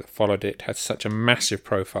Tennant era that followed it had such a massive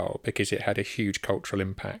profile, because it had a huge cultural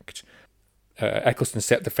impact. Eccleston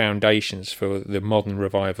set the foundations for the modern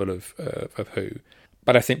revival of Who.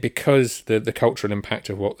 But I think because the cultural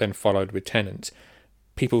impact of what then followed with Tennant,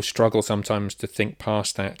 people struggle sometimes to think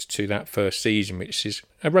past that to that first season, which is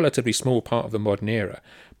a relatively small part of the modern era.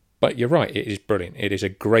 But you're right, it is brilliant. It is a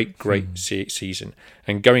great season.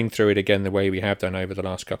 And going through it again the way we have done over the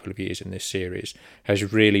last couple of years in this series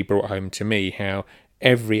has really brought home to me how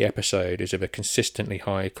every episode is of a consistently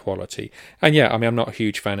high quality. And yeah, I mean, I'm not a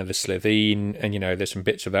huge fan of the Slitheen, and there's some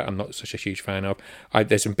bits of that I'm not such a huge fan of.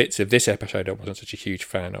 There's some bits of this episode I wasn't such a huge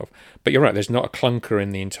fan of. But you're right, there's not a clunker in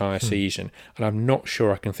the entire season, and I'm not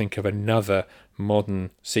sure I can think of another modern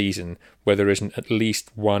season where there isn't at least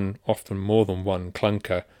one, often more than one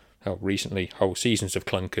clunker. Recently, whole seasons of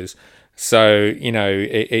clunkers. So,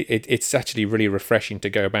 it's actually really refreshing to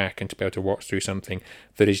go back and to be able to watch through something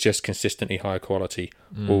that is just consistently high quality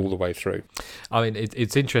all the way through. I mean,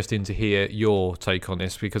 it's interesting to hear your take on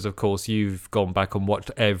this, because, of course, you've gone back and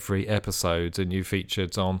watched every episode, and you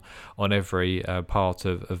featured on every part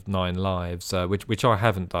of Nine Lives, which I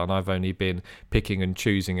haven't done. I've only been picking and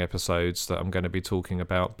choosing episodes that I'm going to be talking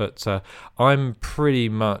about. But I'm pretty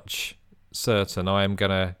much certain I am going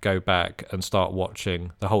to go back and start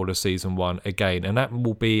watching the whole of season 1 again, and that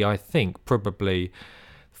will be, I think, probably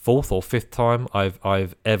 4th or 5th time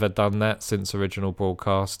I've ever done that since original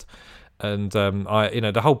broadcast. And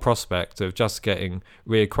the whole prospect of just getting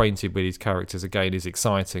reacquainted with these characters again is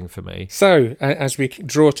exciting for me. So, as we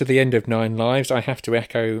draw to the end of Nine Lives, I have to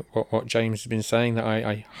echo what James has been saying, that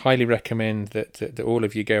I highly recommend that all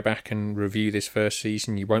of you go back and review this first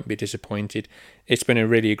season. You won't be disappointed. It's been a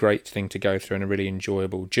really great thing to go through and a really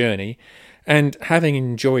enjoyable journey. And having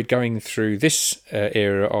enjoyed going through this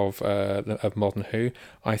era of Modern Who,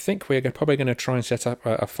 I think we're probably going to try and set up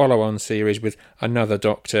a follow-on series with another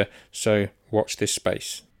Doctor, so watch this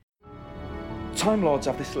space. Time Lords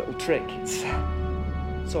have this little trick.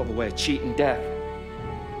 It's It's all the way of cheating death.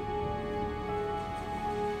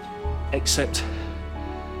 Except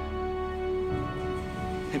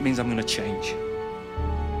it means I'm going to change.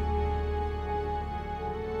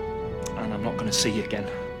 And I'm not going to see you again.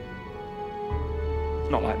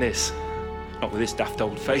 Not like this. Not with this daft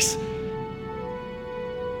old face.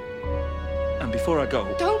 And before I go...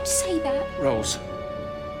 Don't say that. Rose.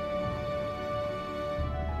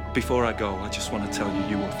 Before I go, I just want to tell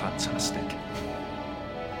you were fantastic.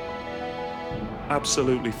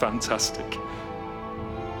 Absolutely fantastic.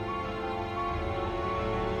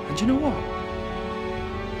 And you know what?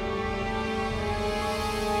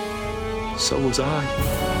 So was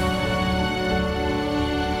I.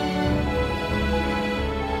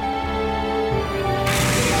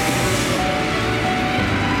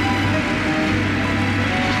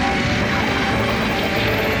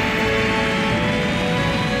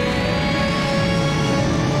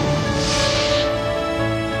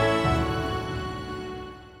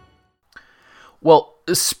 Well,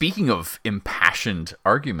 speaking of impassioned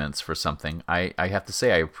arguments for something, I have to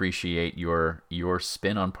say I appreciate your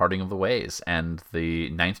spin on Parting of the Ways and the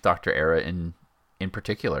Ninth Doctor era in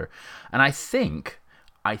particular. And I think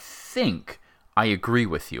I agree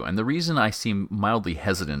with you. And the reason I seem mildly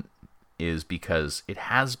hesitant is because it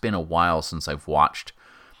has been a while since I've watched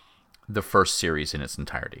the first series in its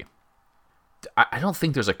entirety. I don't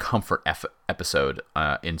think there's a comfort episode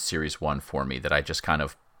in Series 1 for me that I just kind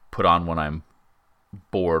of put on when I'm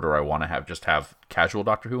bored or I want to have casual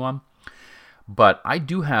Doctor Who on. But I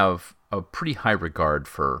do have a pretty high regard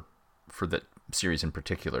for the series in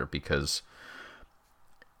particular, because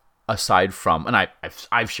aside from, and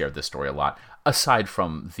I've shared this story a lot, aside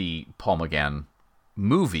from the Paul McGann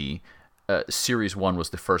movie, Series 1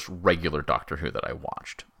 was the first regular Doctor Who that I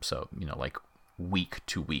watched. So, like week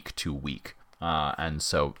to week to week. And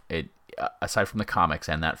so it, aside from the comics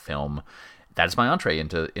and that film, that's my entree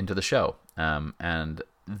into the show. And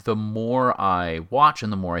the more I watch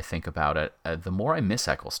and the more I think about it, the more I miss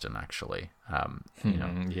Eccleston, actually.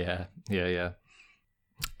 Yeah.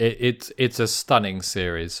 It's a stunning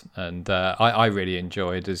series, and I really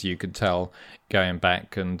enjoyed, as you could tell, going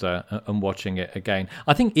back and watching it again.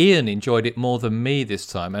 I think Ian enjoyed it more than me this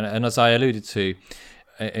time, and as I alluded to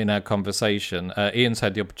in our conversation, Ian's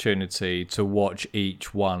had the opportunity to watch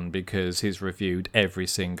each one because he's reviewed every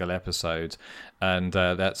single episode, and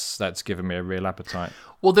that's given me a real appetite.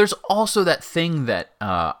 Well, there's also that thing that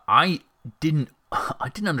I didn't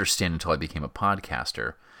understand until I became a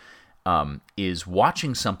podcaster, is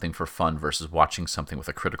watching something for fun versus watching something with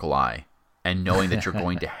a critical eye, and knowing that you're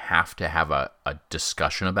going to have a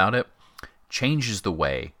discussion about it changes the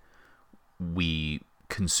way we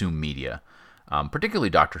consume media. Particularly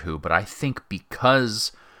Doctor Who, but I think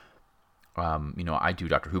because, I do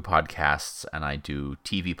Doctor Who podcasts, and I do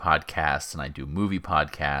TV podcasts, and I do movie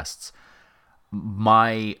podcasts,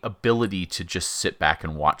 my ability to just sit back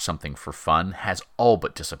and watch something for fun has all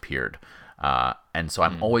but disappeared. And so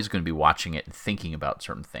I'm always going to be watching it and thinking about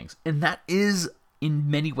certain things. And that is, in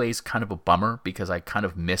many ways, kind of a bummer, because I kind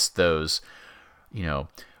of miss those,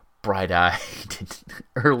 bright-eyed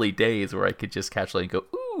early days where I could just casually go,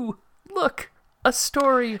 ooh, look, a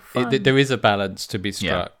story. There is a balance to be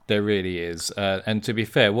struck. Yeah. There really is. And to be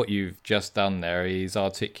fair, what you've just done there is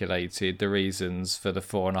articulated the reasons for the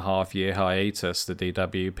 4.5-year hiatus the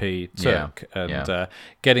DWP took. Yeah. And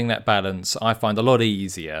getting that balance, I find a lot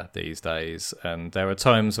easier these days. And there are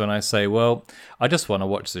times when I say, well, I just want to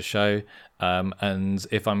watch the show. And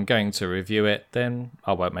if I'm going to review it, then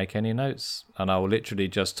I won't make any notes. And I will literally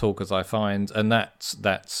just talk as I find. And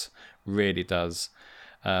that really does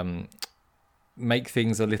make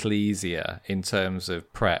things a little easier in terms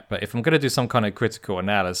of prep. But if I'm going to do some kind of critical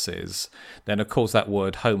analysis, then of course that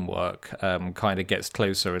word homework kind of gets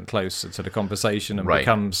closer and closer to the conversation and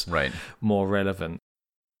becomes more relevant.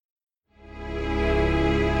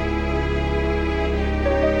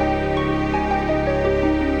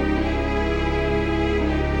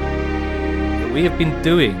 We have been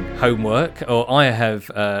doing homework, or I have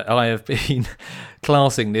been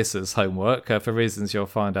classing this as homework for reasons you'll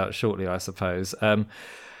find out shortly, I suppose.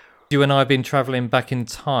 You and I have been travelling back in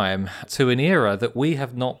time to an era that we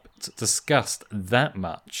have not discussed that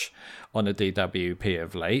much on the DWP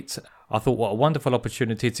of late. I thought, what a wonderful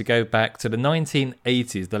opportunity to go back to the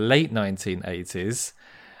 1980s, the late 1980s,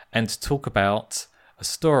 and to talk about a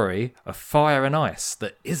story of fire and ice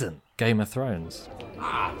that isn't Game of Thrones.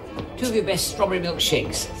 Two of your best strawberry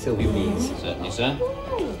milkshakes, Sylvia Bees. Certainly, sir.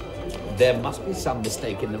 There must be some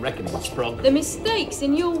mistake in the reckoning, Sprog. The mistake's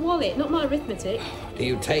in your wallet, not my arithmetic. Do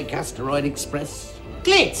you take Asteroid Express?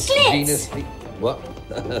 Glitz! Venus... What?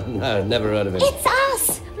 No, never heard of it. It's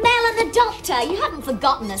us! Doctor, you haven't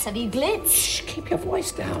forgotten us, have you, Glitz? Shh, keep your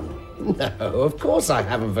voice down. No, of course I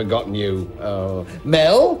haven't forgotten you. Oh,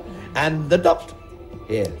 Mel and the Doctor.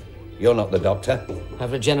 Here, you're not the Doctor.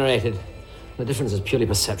 I've regenerated. The difference is purely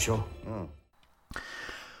perceptual.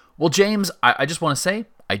 Well, James, I just want to say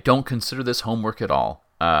I don't consider this homework at all.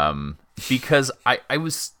 Because I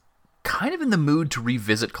was kind of in the mood to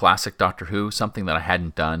revisit classic Doctor Who, something that I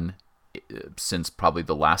hadn't done since probably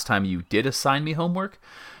the last time you did assign me homework.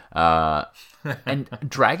 And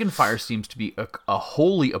Dragonfire seems to be a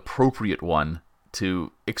wholly appropriate one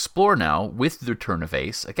to explore now with the return of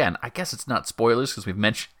Ace. Again, I guess it's not spoilers because we've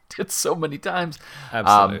mentioned it so many times.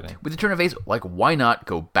 Absolutely. With the return of Ace, like, why not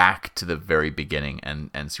go back to the very beginning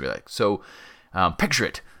and see what so picture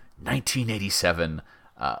it, 1987.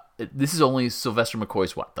 This is only Sylvester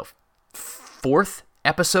McCoy's, the fourth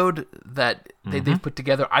episode that they've put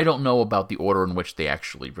together. I don't know about the order in which they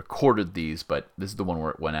actually recorded these, but this is the one where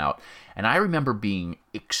it went out. And I remember being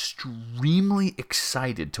extremely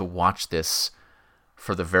excited to watch this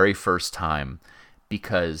for the very first time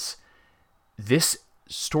because this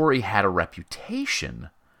story had a reputation,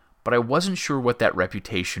 but I wasn't sure what that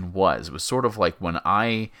reputation was. It was sort of like when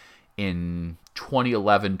I, in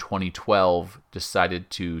 2011, 2012, decided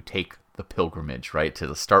to take the pilgrimage, right,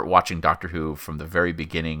 to start watching Doctor Who from the very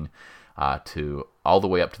beginning to all the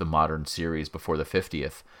way up to the modern series before the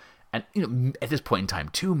 50th. And at this point in time,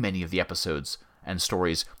 too many of the episodes and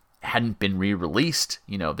stories hadn't been re-released.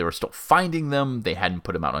 They were still finding them. They hadn't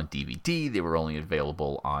put them out on DVD. They were only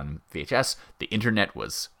available on VHS. The internet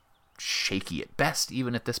was shaky at best,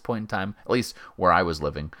 even at this point in time, at least where I was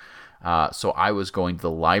living. So I was going to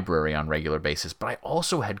the library on a regular basis, but I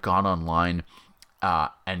also had gone online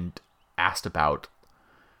and asked about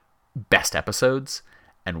best episodes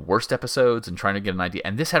and worst episodes and trying to get an idea.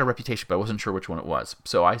 And this had a reputation, but I wasn't sure which one it was.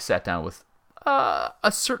 So I sat down with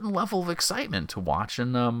a certain level of excitement to watch,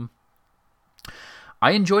 and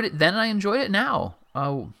I enjoyed it then and I enjoyed it now.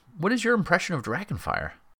 What is your impression of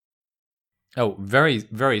Dragonfire? Oh, very,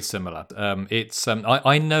 very similar. It's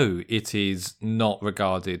I know it is not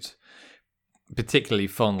regarded particularly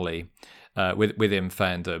fondly within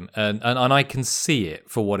fandom, and I can see it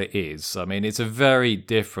for what it is. I mean, it's a very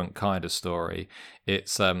different kind of story.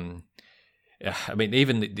 It's even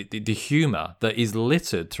the humor that is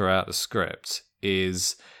littered throughout the script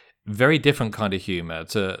is very different kind of humor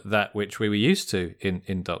to that which we were used to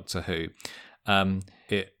in Doctor Who.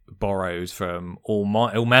 It borrows from all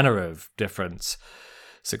manner of different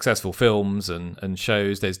successful films and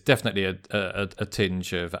shows. There's definitely a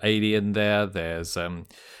tinge of Alien there. There's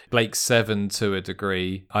Blake Seven to a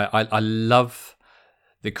degree. I love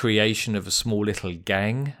the creation of a small little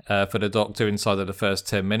gang for the Doctor inside of the first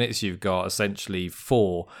 10 minutes. You've got essentially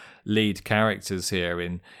 4 lead characters here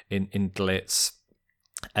in Glitz,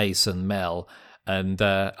 Ace and Mel. And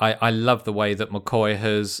I love the way that McCoy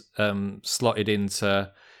has slotted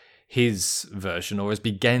into his version, or has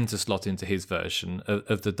begun to slot into his version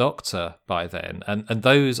of the Doctor by then. And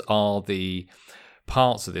those are the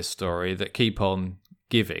parts of this story that keep on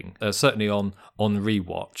giving, certainly on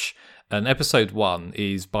rewatch. And episode 1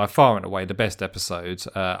 is by far and away the best episode.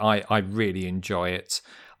 I really enjoy it.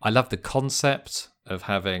 I love the concept of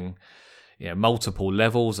having multiple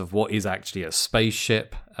levels of what is actually a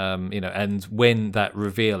spaceship. And when that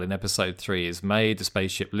reveal in episode 3 is made, the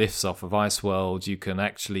spaceship lifts off of Iceworld, you can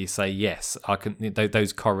actually say, yes, I can.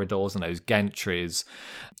 Those corridors and those gantries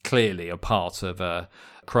clearly are part of a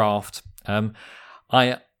craft.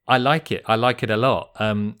 I like it. I like it a lot.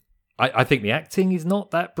 I think the acting is not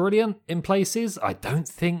that brilliant in places. I don't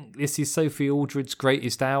think this is Sophie Aldred's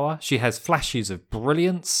greatest hour. She has flashes of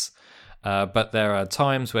brilliance, but there are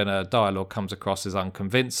times when her dialogue comes across as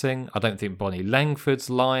unconvincing. I don't think Bonnie Langford's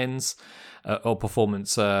lines or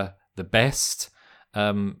performance are the best.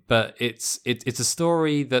 But it's a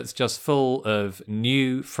story that's just full of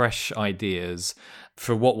new, fresh ideas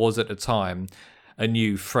for what was at the time a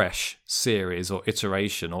new, fresh series or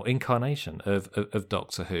iteration or incarnation of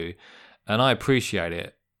Doctor Who. And I appreciate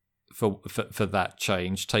it for that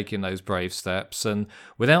change, taking those brave steps. And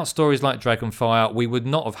without stories like Dragonfire, we would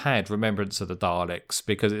not have had Remembrance of the Daleks,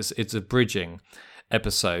 because it's a bridging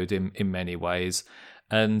episode in many ways.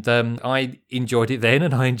 And I enjoyed it then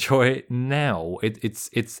and I enjoy it now.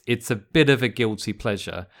 It's a bit of a guilty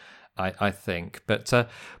pleasure, I think, but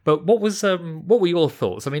what were your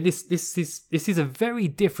thoughts? I mean, this is a very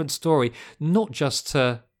different story, not just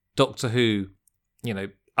to Doctor Who,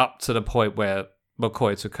 up to the point where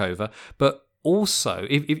McCoy took over, but also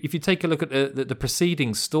if you take a look at the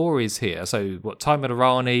preceding stories here. So, Time at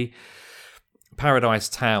Arani, Paradise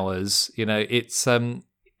Towers, it's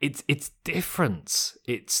it's different.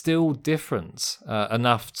 It's still different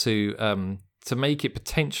enough to make it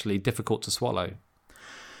potentially difficult to swallow.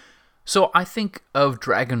 So I think of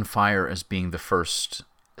Dragonfire as being the first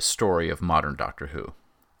story of modern Doctor Who.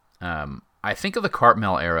 I think of the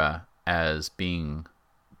Cartmel era as being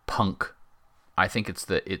punk. I think it's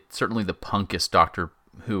certainly the punkest Doctor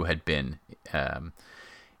Who had been.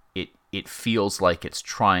 It feels like it's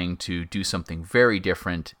trying to do something very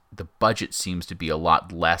different. The budget seems to be a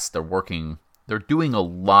lot less. They're doing a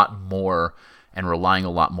lot more and relying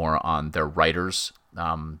a lot more on their writers.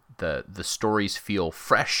 The stories feel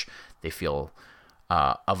fresh. They feel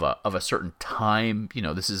of a certain time. You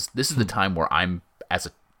know, this is the time where I'm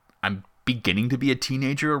beginning to be a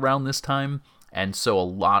teenager around this time, and so a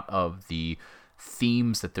lot of the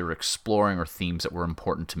themes that they're exploring are themes that were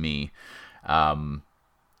important to me.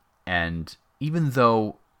 And even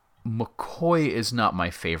though McCoy is not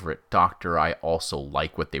my favorite Doctor, I also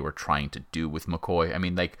like what they were trying to do with McCoy. I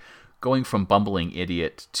mean, like, going from bumbling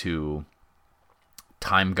idiot to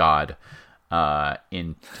time god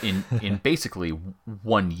in basically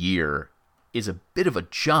 1 year is a bit of a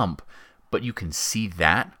jump, but you can see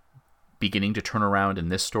that beginning to turn around in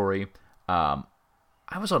this story. I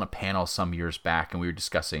was on a panel some years back, and we were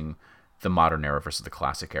discussing the modern era versus the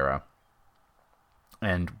classic era,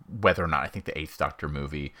 and whether or not I think the Eighth Doctor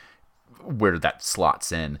movie, where that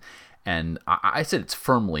slots in. And I said it's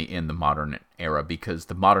firmly in the modern era, because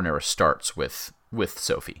the modern era starts with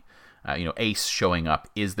Sophie. Ace showing up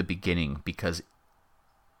is the beginning, because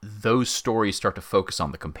those stories start to focus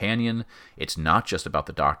on the companion. It's not just about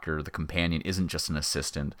the Doctor. The companion isn't just an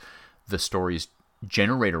assistant. The stories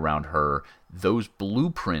generate around her. Those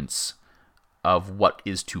blueprints of what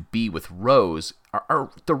is to be with Rose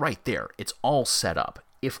they're right there. It's all set up.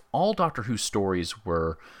 If all Doctor Who stories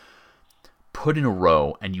were put in a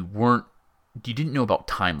row and you didn't know about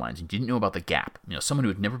timelines, you didn't know about the gap, someone who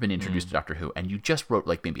had never been introduced to Doctor Who, and you just wrote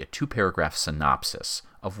like maybe a 2-paragraph synopsis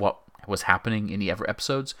of what was happening in the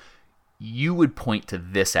episodes, you would point to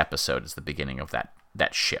this episode as the beginning of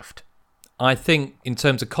that shift. I think in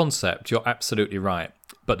terms of concept, you're absolutely right.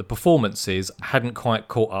 But the performances hadn't quite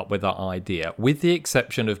caught up with that idea, with the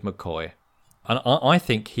exception of McCoy. And I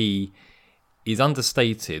think he is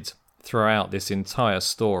understated throughout this entire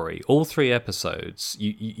story. All 3 episodes,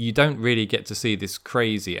 you don't really get to see this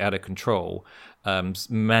crazy, out of control,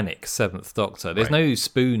 manic 7th Doctor. There's no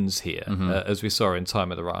spoons here, as we saw in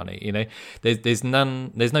Time of the Rani. There's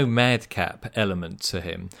no madcap element to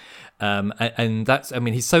him. And that's,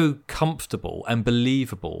 he's so comfortable and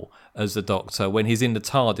believable as the Doctor when he's in the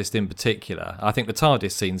TARDIS in particular. I think the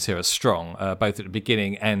TARDIS scenes here are strong, both at the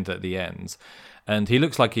beginning and at the end. And he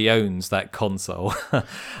looks like he owns that console.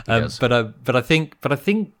 But I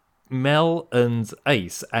think Mel and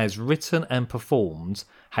Ace, as written and performed,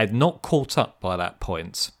 had not caught up by that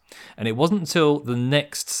point. And it wasn't until the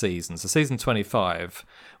next season, so season 25,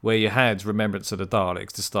 where you had Remembrance of the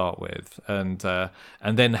Daleks to start with, and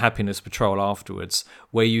then Happiness Patrol afterwards,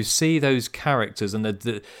 where you see those characters and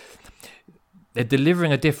they're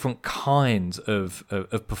delivering a different kind of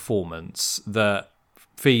performance that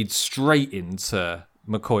feeds straight into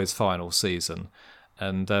McCoy's final season.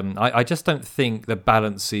 And I just don't think the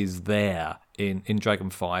balance is there in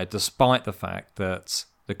Dragonfire, despite the fact that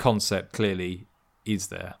the concept clearly is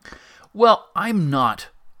there. Well, I'm not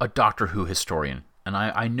a Doctor Who historian, and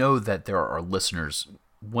I know that there are listeners.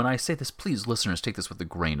 When I say this, please, listeners, take this with a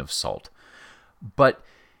grain of salt. But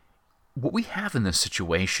what we have in this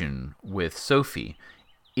situation with Sophie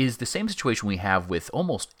is the same situation we have with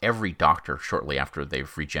almost every Doctor shortly after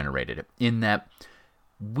they've regenerated, in that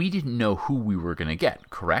we didn't know who we were going to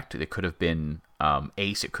get, correct? It could have been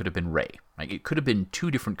Ace, it could have been Ray. It could have been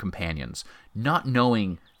 2 different companions, not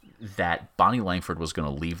knowing that Bonnie Langford was going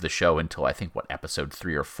to leave the show until, I think, episode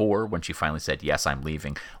 3 or 4, when she finally said, yes, I'm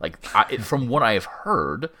leaving. From what I have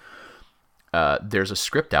heard, there's a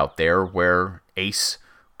script out there where Ace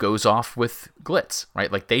goes off with Glitz,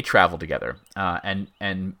 right? Like, they travel together,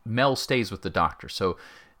 and Mel stays with the Doctor. So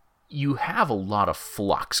you have a lot of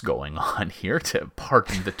flux going on here, to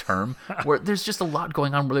pardon the term, where there's just a lot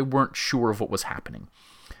going on where they weren't sure of what was happening.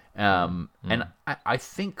 And I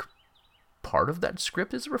think part of that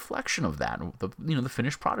script is a reflection of that, the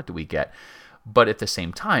finished product that we get. But at the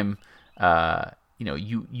same time,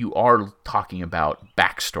 you are talking about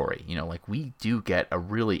backstory. Like, we do get a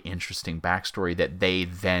really interesting backstory that they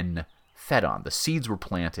then fed on. The seeds were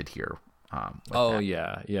planted here.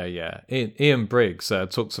 Yeah. Ian Briggs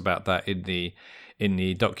talks about that in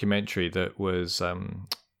the documentary that was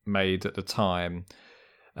made at the time.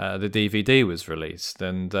 the DVD was released,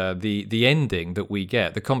 and the ending that we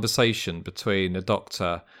get, the conversation between the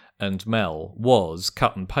Doctor and Mel, was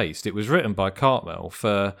cut and paste. It was written by Cartmel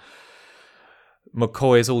for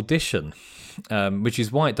McCoy's audition, which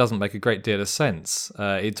is why it doesn't make a great deal of sense.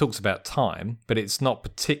 It talks about time, but it's not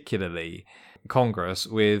particularly congruous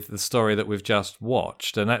with the story that we've just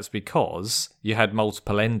watched, and that's because you had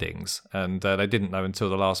multiple endings, and they didn't know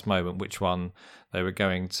until the last moment which one they were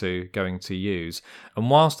going to use.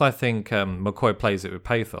 And whilst I think McCoy plays it with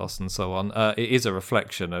pathos and so on, it is a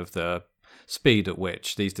reflection of the speed at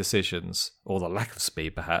which these decisions, or the lack of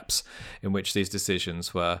speed perhaps, in which these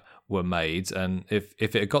decisions were made. And if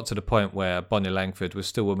it had got to the point where Bonnie Langford was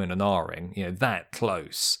still women and R-ing, that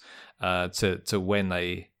close to when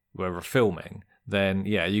they were filming, then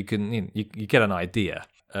you can you get an idea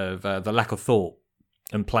of the lack of thought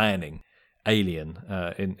and planning Alien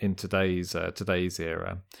in today's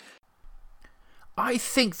era. I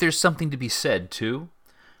think there's something to be said too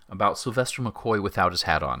about Sylvester McCoy without his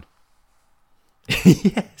hat on.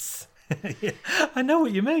 Yes. Yeah, I know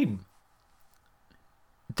what you mean.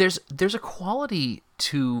 There's a quality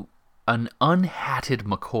to an unhatted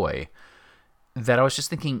McCoy that I was just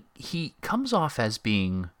thinking, he comes off as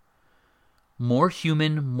being more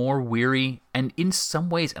human, more weary, and in some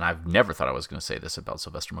ways, and I've never thought I was going to say this about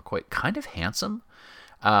Sylvester McCoy, kind of handsome.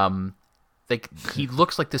 Like, he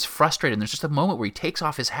looks like this frustrated, and there's just a moment where he takes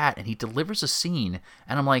off his hat and he delivers a scene,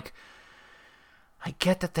 and I'm like, I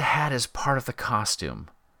get that the hat is part of the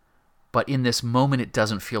costume, but in this moment it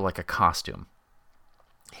doesn't feel like a costume.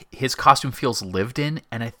 His costume feels lived in,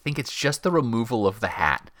 and I think it's just the removal of the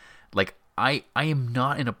hat. Like, I am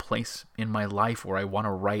not in a place in my life where I want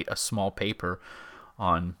to write a small paper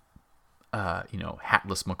on,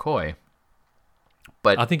 hatless McCoy.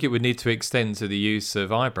 But I think it would need to extend to the use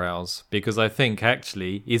of eyebrows, because I think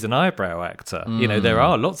actually he's an eyebrow actor. There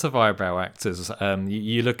are lots of eyebrow actors.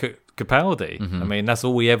 You look at Capaldi. I mean, that's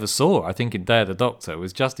all we ever saw, I think, in Day of the Doctor,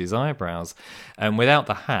 was just his eyebrows. And without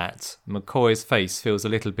the hat, McCoy's face feels a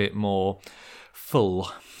little bit more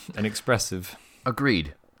full and expressive.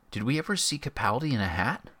 Agreed. Did we ever see Capaldi in a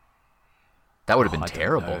hat? That would have been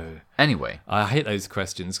terrible. Anyway. I hate those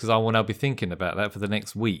questions because I'll be thinking about that for the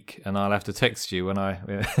next week, and I'll have to text you when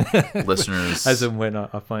listeners, as and when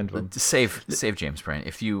I find one. Save James Brain.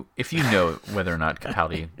 If you know whether or not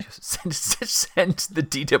Capaldi, just send the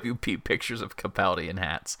DWP pictures of Capaldi in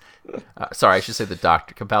hats. Sorry, I should say the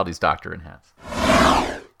doctor, Capaldi's doctor in hats.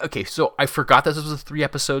 Okay, so I forgot this was a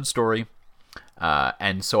 3-episode story.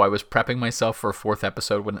 And so I was prepping myself for a 4th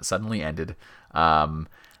episode when it suddenly ended.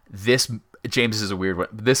 James is a weird one.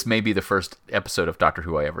 This may be the first episode of Doctor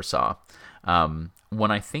Who I ever saw. When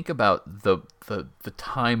I think about the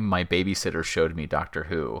time my babysitter showed me Doctor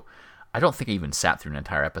Who, I don't think I even sat through an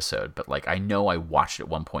entire episode, but I know I watched it at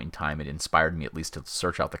one point in time. It inspired me at least to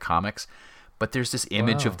search out the comics. But there's this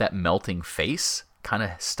image of that melting face kind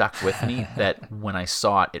of stuck with me that when I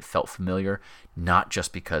saw it, it felt familiar, not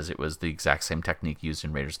just because it was the exact same technique used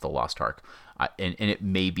in Raiders of the Lost Ark. And it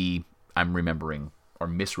may be I'm remembering or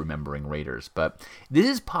misremembering Raiders, but this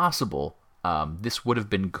is possible. This would have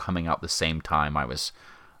been coming out the same time I was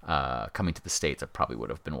coming to the States. I probably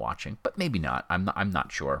would have been watching, but maybe not. I'm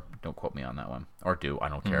not sure. Don't quote me on that one. Or do. I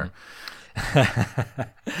don't care.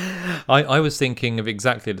 I was thinking of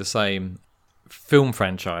exactly the same film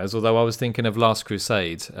franchise, although I was thinking of Last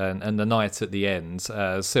Crusade and the night at the end,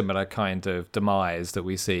 similar kind of demise that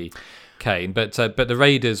we see Kane, but the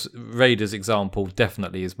Raiders example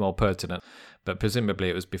definitely is more pertinent, but presumably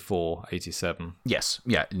it was before 87. Yes,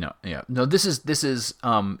 no. This is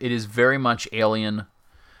it is very much Alien,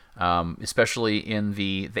 especially in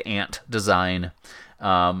the ant design,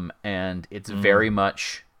 and it's very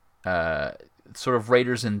much sort of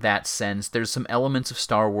Raiders in that sense. There's some elements of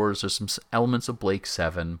Star Wars. There's some elements of Blake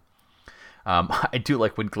 7. I do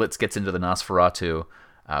like when Glitz gets into the Nosferatu.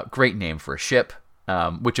 Great name for a ship,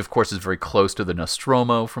 which of course is very close to the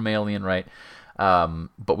Nostromo from Alien, right?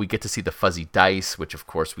 But we get to see the fuzzy dice, which of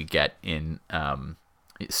course we get in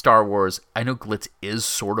Star Wars. I know Glitz is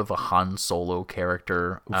sort of a Han Solo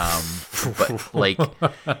character, but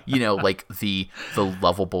like the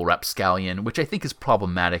lovable rapscallion, which I think is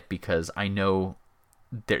problematic because I know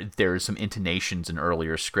there's some intonations in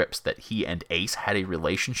earlier scripts that he and Ace had a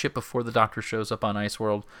relationship before the Doctor shows up on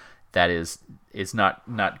Iceworld. That is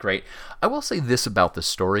not great. I will say this about the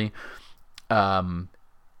story. I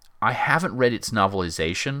haven't read its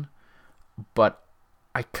novelization, but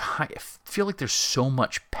I kind of feel like there's so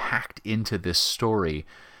much packed into this story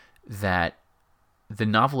that the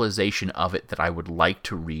novelization of it that I would like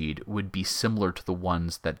to read would be similar to the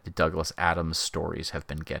ones that the Douglas Adams stories have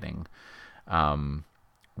been getting.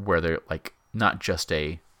 where they're like not just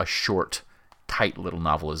a short, tight little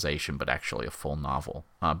novelization, but actually a full novel.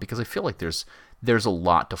 Because I feel like there's a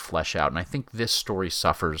lot to flesh out, and I think this story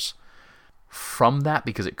suffers from that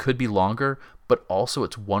because it could be longer, but also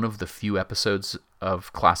it's one of the few episodes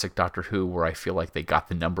of classic Doctor Who where I feel like they got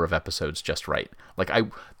the number of episodes just right. Like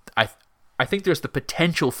I think there's the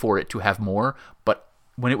potential for it to have more, but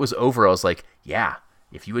when it was over, I was like, yeah,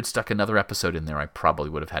 if you had stuck another episode in there, I probably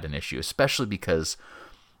would have had an issue, especially because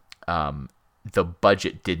the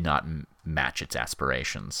budget did not match its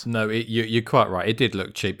aspirations. No, you're quite right. It did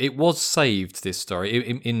look cheap. It was saved, this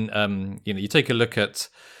story. You take a look at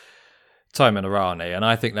Time and Arani, and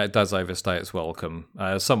I think that does overstay its welcome.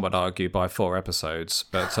 Some would argue by 4 episodes,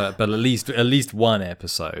 but at least one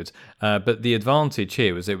episode. But the advantage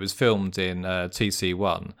here was it was filmed in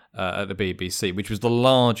TC1 at the BBC, which was the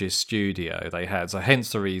largest studio they had. So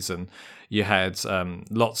hence the reason you had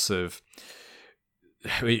lots of.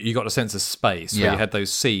 You got a sense of space where you had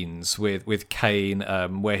those scenes with Kane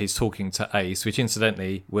where he's talking to Ace, which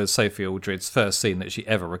incidentally was Sophie Aldred's first scene that she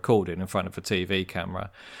ever recorded in front of a TV camera,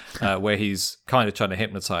 where he's kind of trying to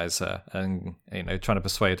hypnotize her and trying to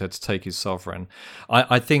persuade her to take his sovereign.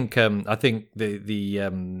 I think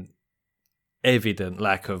the evident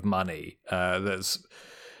lack of money that's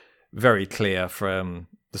very clear from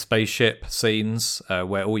the spaceship scenes,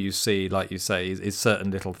 where all you see, like you say, is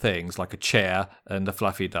certain little things like a chair and a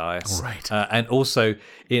fluffy dice, right? And also,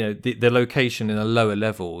 the location in the lower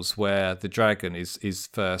levels where the dragon is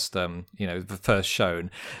first, first shown.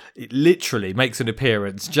 It literally makes an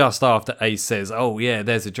appearance just after Ace says, "Oh yeah,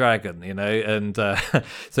 there's a dragon," and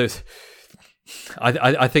so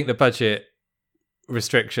I think the budget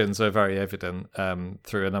restrictions are very evident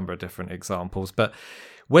through a number of different examples, but.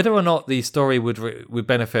 Whether or not the story would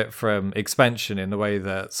benefit from expansion in the way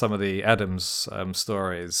that some of the Adams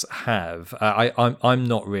stories have, I'm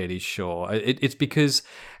not really sure. It's because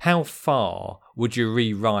how far would you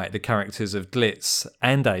rewrite the characters of Glitz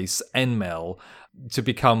and Ace and Mel to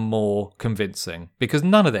become more convincing? Because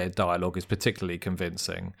none of their dialogue is particularly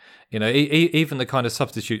convincing. Even the kind of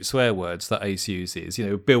substitute swear words that Ace uses,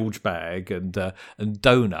 bilge bag and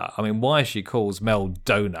donut. I mean, why she calls Mel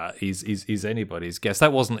donut is anybody's guess.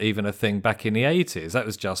 That wasn't even a thing back in the 80s. That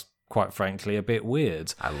was just, quite frankly, a bit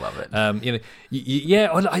weird. I love it.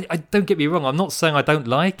 I don't get me wrong. I'm not saying I don't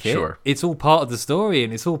like it. Sure. It's all part of the story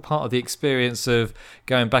and it's all part of the experience of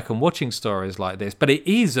going back and watching stories like this. But it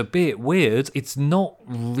is a bit weird. It's not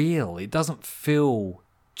real. It doesn't feel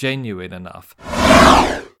genuine enough.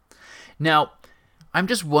 Now, I'm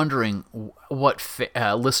just wondering what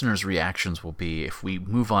listeners' reactions will be if we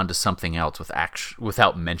move on to something else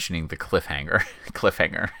without mentioning the cliffhanger.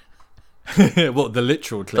 What, the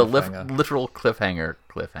literal cliffhanger? The literal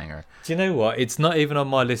cliffhanger. Do you know what? It's not even on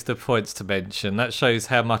my list of points to mention. That shows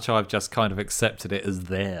how much I've just kind of accepted it as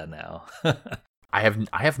there now. I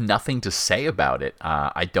have nothing to say about it.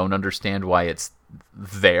 I don't understand why it's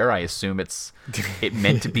there. I assume it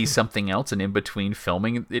meant to be something else, and in between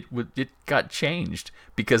filming, it got changed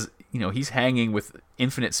because he's hanging with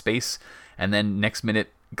infinite space, and then next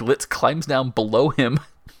minute Glitz climbs down below him.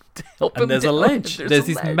 And there's a ledge. There's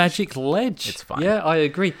this ledge. magic ledge. It's fine. Yeah, I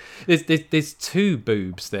agree. There's two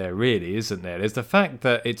boobs there, really, isn't there? There's the fact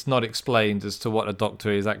that it's not explained as to what the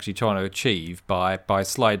Doctor is actually trying to achieve by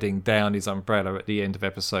sliding down his umbrella at the end of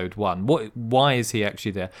episode 1. Why is he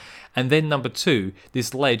actually there? And then number 2,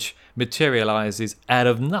 this ledge materializes out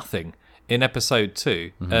of nothing in episode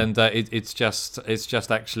 2, and it's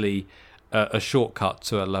just actually a shortcut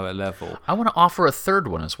to a lower level. I want to offer a third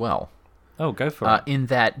one as well. Oh, go for it. In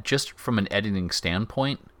that, just from an editing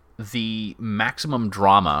standpoint, the maximum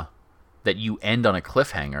drama that you end on a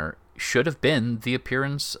cliffhanger should have been the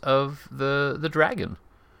appearance of the dragon.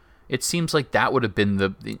 It seems like that would have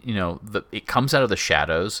been it comes out of the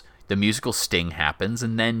shadows, the musical sting happens,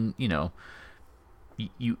 and then you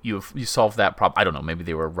solve that problem. I don't know, maybe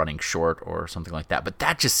they were running short or something like that, but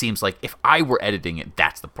that just seems like if I were editing it,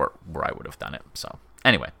 that's the part where I would have done it. So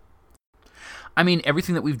anyway, I mean,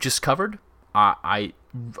 everything that we've just covered, I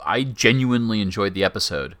genuinely enjoyed the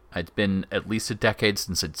episode. It's been at least a decade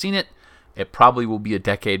since I'd seen it. It probably will be a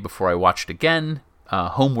decade before I watch it again,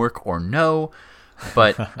 homework or no.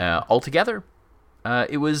 But altogether,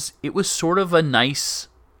 it was sort of a nice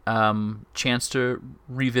chance to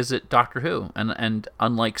revisit Doctor Who. And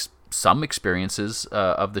unlike some experiences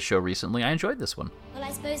of the show recently, I enjoyed this one. Well,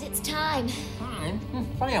 I suppose it's time. Time?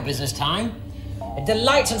 Funny how business time. A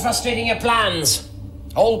delight in frustrating your plans.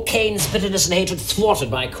 All Kane's bitterness and hatred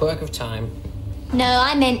thwarted by a quirk of time. No,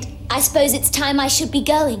 I meant, I suppose it's time I should be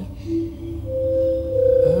going.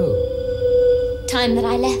 Oh. Time that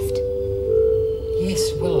I left.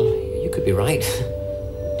 Yes, well, you could be right.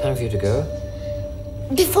 Time for you to go.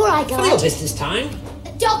 Before I go, For your business time.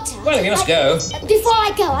 Doctor. Well, if you must go. Before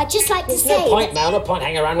I go, I'd just like to There's say. no point, Mel. No point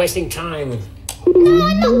hanging around wasting time. No,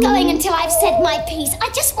 I'm not going until I've said my piece. I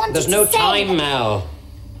just wanted There's to no say. time, Mel.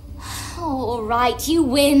 Oh, all right, you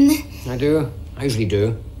win. I do. I usually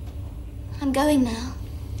do. I'm going now.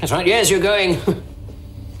 That's right, yes, you're going.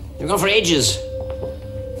 You're gone for ages.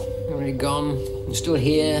 You're already gone. You're still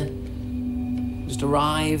here. Just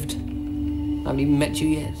arrived. I haven't even met you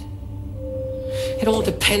yet. It all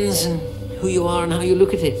depends on who you are and how you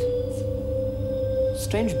look at it.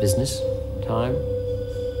 Strange business. Time.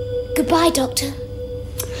 Goodbye, Doctor.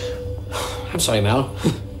 I'm sorry, Mel.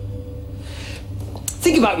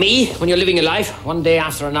 Think about me when you're living your life, one day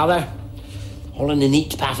after another, all in a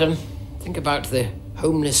neat pattern. Think about the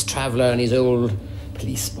homeless traveller and his old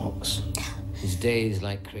police box. His days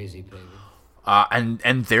like crazy plague.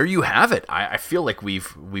 And there you have it. I feel like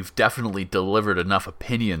we've definitely delivered enough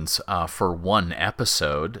opinions for one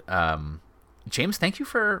episode. James, thank you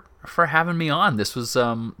for having me on. This was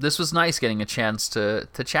nice getting a chance to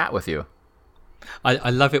chat with you. I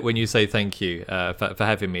love it when you say thank you for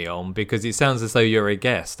having me on, because it sounds as though you're a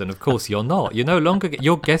guest, and of course you're not. You're no longer.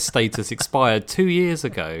 Your guest status expired 2 years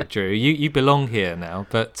ago, Drew. You belong here now,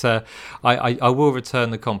 but I will return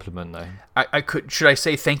the compliment though. Should I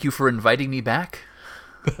say thank you for inviting me back?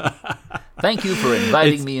 Thank you for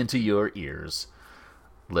inviting me into your ears,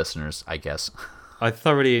 listeners, I guess. I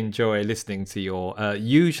thoroughly enjoy listening to your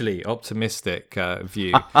usually optimistic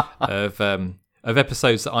view of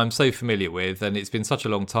episodes that I'm so familiar with, and it's been such a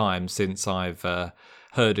long time since I've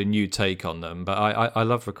heard a new take on them. But I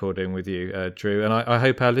love recording with you, Drew, and I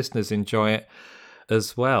hope our listeners enjoy it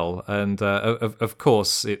as well. And of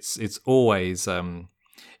course, it's always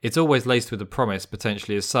laced with the promise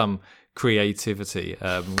potentially of some creativity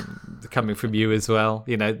coming from you as well.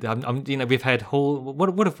 We've had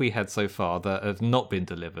what have we had so far that have not been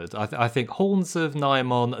delivered? I think Horns of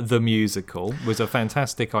Naimon the musical was a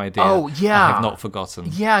fantastic idea. Oh yeah, I have not forgotten.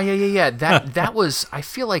 Yeah. That was. I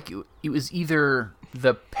feel like it was either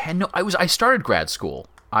the pen. No, I started grad school.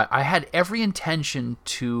 I had every intention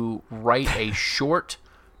to write a short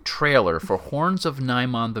trailer for Horns of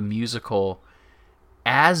Naimon the musical,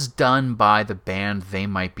 as done by the band They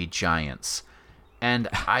Might Be Giants. And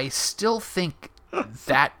I still think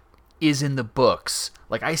that is in the books.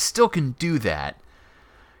 Like, I still can do that.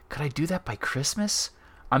 Could I do that by Christmas?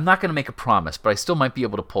 I'm not going to make a promise, but I still might be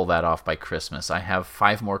able to pull that off by Christmas. I have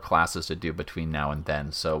 5 more classes to do between now and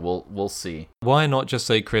then, so we'll see. Why not just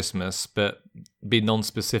say Christmas, but be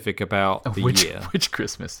non-specific about the year? Which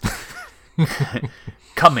Christmas?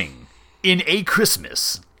 Coming in a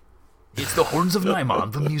Christmas. It's the Horns of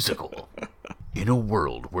Naimon, the musical. In a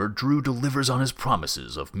world where Drew delivers on his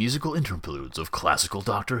promises of musical interludes of classical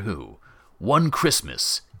Doctor Who, one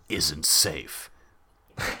Christmas isn't safe.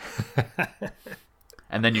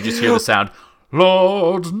 And then you just hear the sound,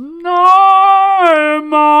 Lord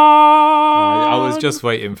Naimon. I was just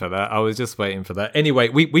waiting for that. Anyway,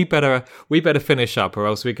 we better finish up, or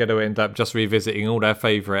else we're going to end up just revisiting all our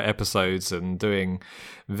favourite episodes and doing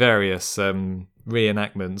various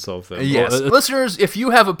reenactments of them. Yes. Listeners, if you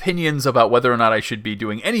have opinions about whether or not I should be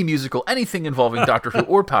doing any musical, anything involving Doctor Who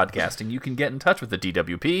or podcasting, you can get in touch with the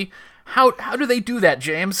DWP. How do they do that,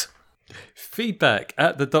 James? Feedback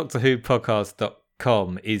at the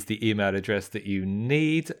DoctorWhoPodcast.com is the email address that you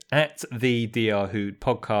need. At the DR Who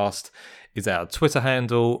Podcast is our Twitter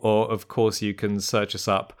handle, or of course you can search us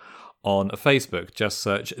up on Facebook. Just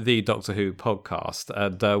search the Doctor Who Podcast,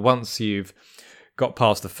 and once you've got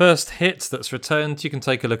past the first hit that's returned, you can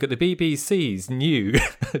take a look at the BBC's new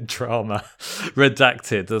drama,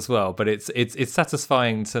 Redacted, as well. But it's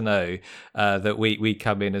satisfying to know that we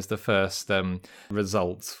come in as the first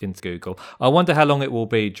results into Google. I wonder how long it will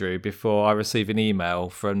be, Drew, before I receive an email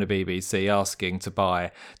from the BBC asking to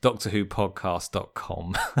buy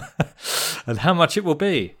DoctorWhoPodcast.com, and how much it will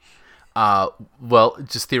be. Well,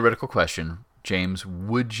 just theoretical question, James.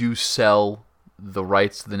 Would you sell the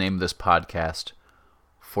rights to the name of this podcast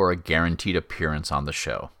for a guaranteed appearance on the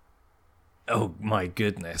show? Oh my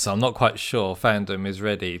goodness, I'm not quite sure fandom is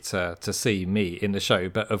ready to see me in the show,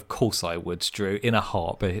 but of course I would, Drew, in a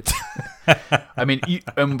heartbeat. I mean,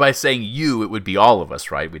 by saying you, it would be all of us,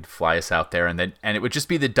 right? We'd fly us out there, and it would just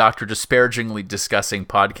be the Doctor disparagingly discussing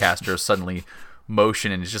podcasters suddenly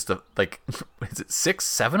motion, and it's just is it 6,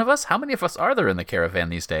 7 of us? How many of us are there in the caravan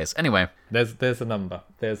these days? Anyway, there's a number.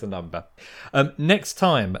 Next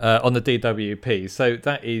time on the DWP, so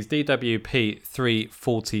that is DWP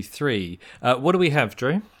 343. What do we have,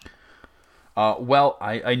 Drew? Well,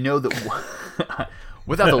 I know that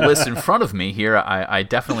Without the list in front of me here, I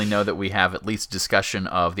definitely know that we have at least discussion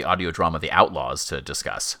of the audio drama The Outlaws to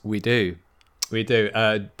discuss. We do.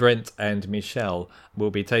 Brent and Michelle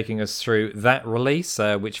will be taking us through that release,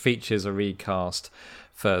 which features a recast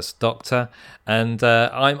First Doctor. And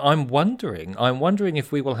I'm wondering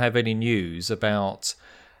if we will have any news about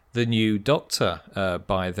the new Doctor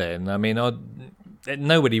by then. I mean,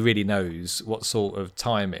 nobody really knows what sort of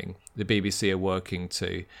timing the BBC are working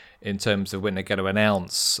to in terms of when they're going to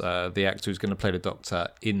announce the actor who's going to play the Doctor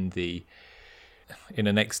in the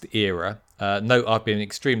next era. Note, I've been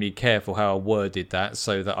extremely careful how I worded that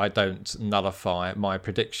so that I don't nullify my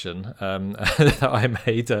prediction that I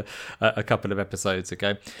made a couple of episodes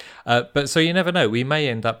ago. But so you never know. We may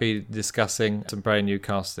end up be discussing some brand new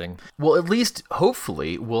casting. Well, at least,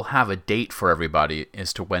 hopefully, we'll have a date for everybody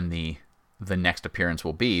as to when the next appearance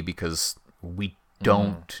will be, because we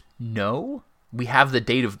don't know. We have the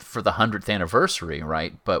date for the 100th anniversary,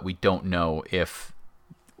 right? But we don't know if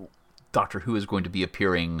Doctor Who is going to be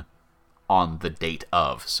appearing on the date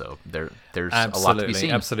of. So there's a lot to be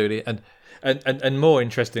seen. Absolutely. And more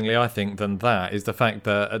interestingly, I think, than that is the fact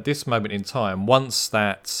that at this moment in time, once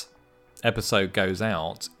that episode goes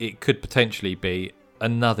out, it could potentially be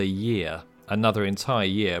another entire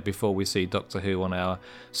year before we see Doctor Who on our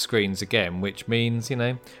screens again, which means,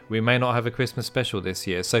 we may not have a Christmas special this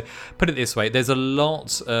year. So put it this way, there's a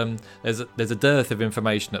lot, there's a dearth of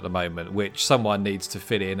information at the moment, which someone needs to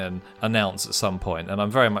fill in and announce at some point. And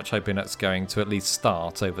I'm very much hoping that's going to at least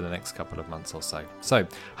start over the next couple of months or so. So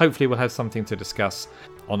hopefully we'll have something to discuss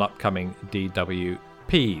on upcoming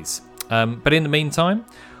DWPs. But in the meantime,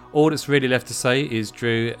 all that's really left to say is,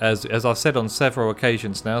 Drew, as I've said on several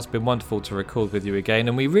occasions now, it's been wonderful to record with you again,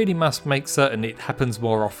 and we really must make certain it happens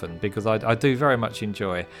more often, because I do very much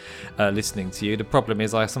enjoy listening to you. The problem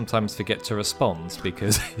is I sometimes forget to respond,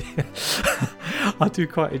 because I do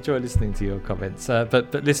quite enjoy listening to your comments.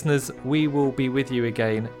 But listeners, we will be with you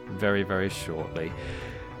again very, very shortly.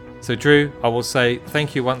 So Drew, I will say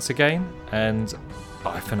thank you once again, and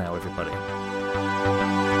bye for now, everybody.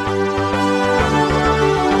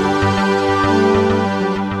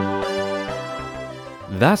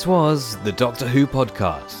 That was the Doctor Who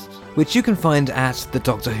podcast, which you can find at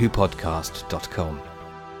thedoctorwhopodcast.com.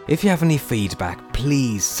 If you have any feedback,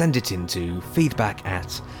 please send it in to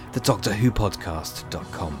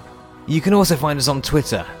feedback@thedoctorwhopodcast.com. You can also find us on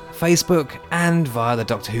Twitter, Facebook, and via the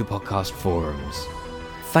Doctor Who podcast forums.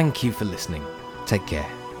 Thank you for listening. Take care.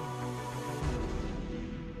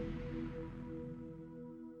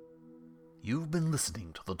 You've been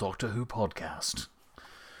listening to the Doctor Who podcast.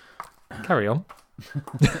 Carry on.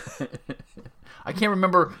 I can't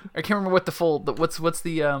remember what the full. What's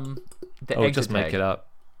the exit just make tag? it up.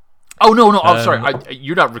 Oh no! I'm sorry.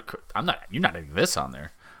 You're not. I'm not. You're not adding this on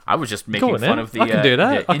there. I was just making fun of the. I can do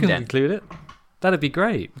that. I can indent. include it. That'd be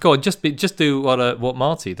great. Go on. Just do what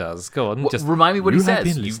Marty does. Go on. Just remind me what he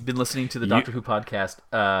says. You've been listening to the Doctor Who podcast.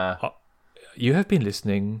 You have been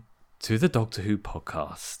listening to the Doctor Who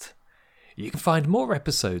podcast. You can find more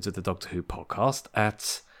episodes of the Doctor Who podcast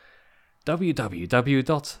at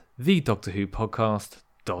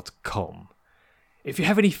www.thedoctorwhopodcast.com. If you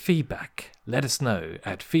have any feedback, let us know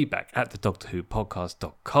at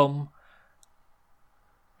feedback@thedoctorwhopodcast.com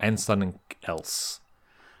and something else.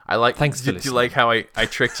 Thanks for listening. Do you like how I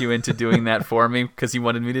tricked you into doing that for me because you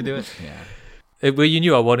wanted me to do it? Yeah. Well, you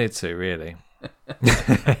knew I wanted to, really.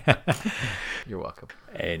 You're welcome.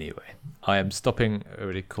 Anyway, I am stopping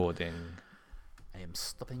recording. I am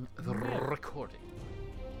stopping the recording.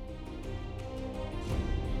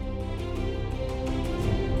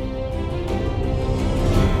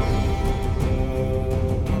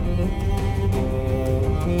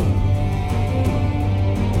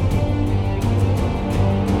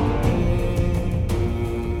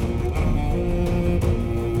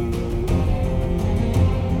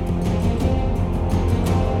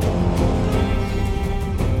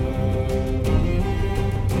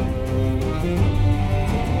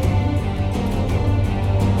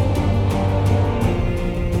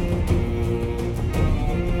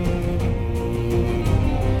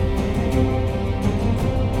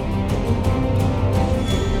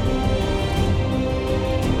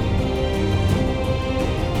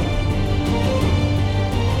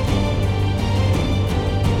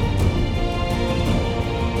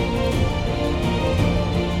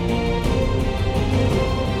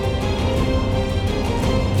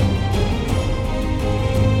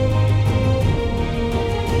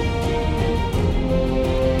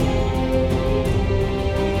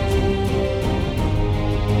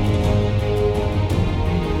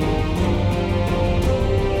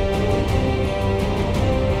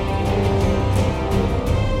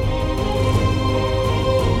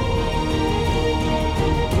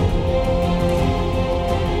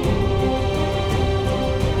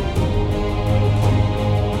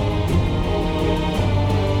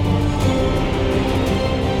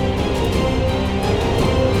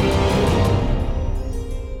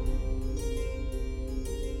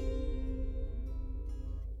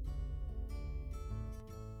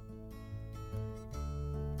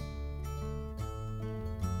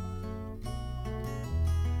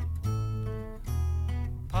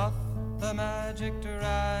 the magic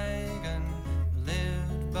dragon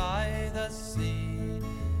lived by the sea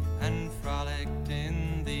and frolicked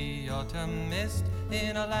in the autumn mist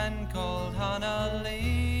in a land called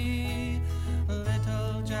Honolulu.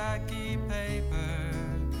 Little Jackie Paper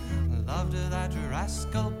loved that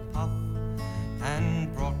rascal Puff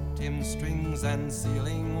and brought him strings and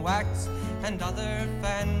sealing wax and other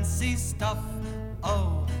fancy stuff.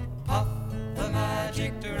 Oh, Puff the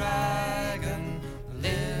magic dragon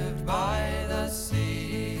lived by the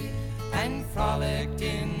sea and frolicked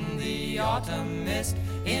in the autumn mist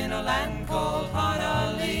in a land called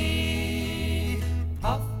Honolulu.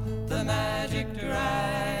 Puff the magic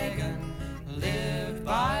dragon lived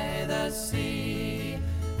by the sea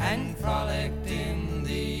and frolicked in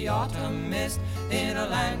the autumn mist in a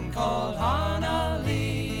land called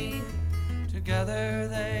Honolulu. Together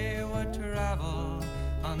they would travel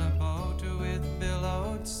on a boat with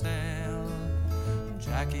billowed sail.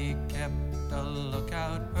 Jackie kept a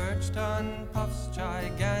lookout perched on Puff's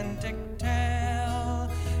gigantic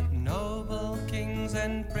tail. Noble kings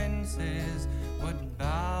and princes would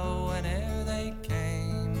bow whene'er they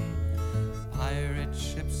came. Pirate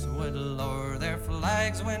ships would lower their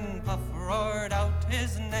flags when Puff roared out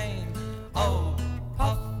his name. Oh,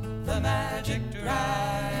 Puff the magic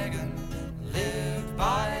dragon lived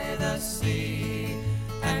by the sea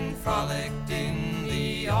and frolicked in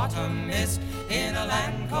the autumn mist in a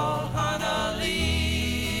land called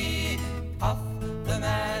Honolulu. Puff the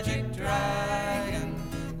magic dragon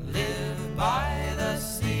lived by the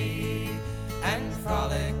sea and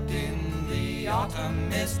frolicked in the autumn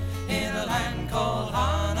mist in a land called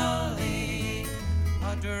Honolulu.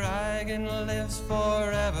 A dragon lives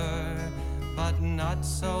forever, but not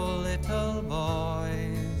so little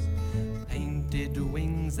boys. Painted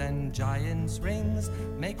wings and giant's rings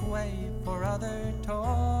make way for other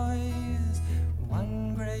toys.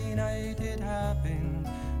 One grey night it happened,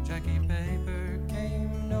 Jackie Paper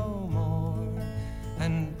came no more,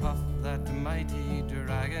 and Puff that mighty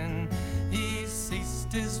dragon, he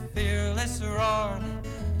ceased his fearless roar.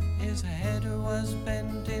 His head was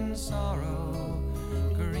bent in sorrow,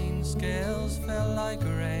 green scales fell like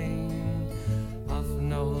rain. Puff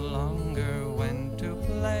no longer went to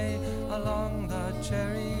play along the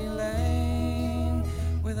cherry lane.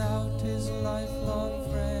 Without his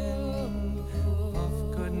lifelong friend,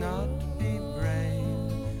 Puff could not be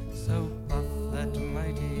brave. So Puff that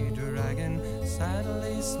mighty dragon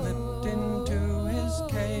sadly slipped into his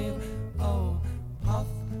cave. Oh, Puff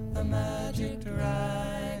the magic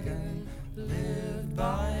dragon lived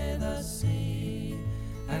by the sea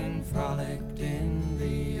and frolicked in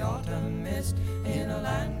the autumn mist in a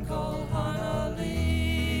land called Honolulu.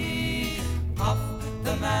 Puff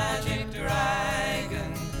the magic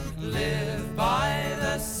dragon lived by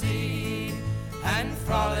the sea and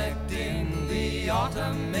frolicked in the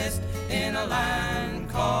autumn mist in a land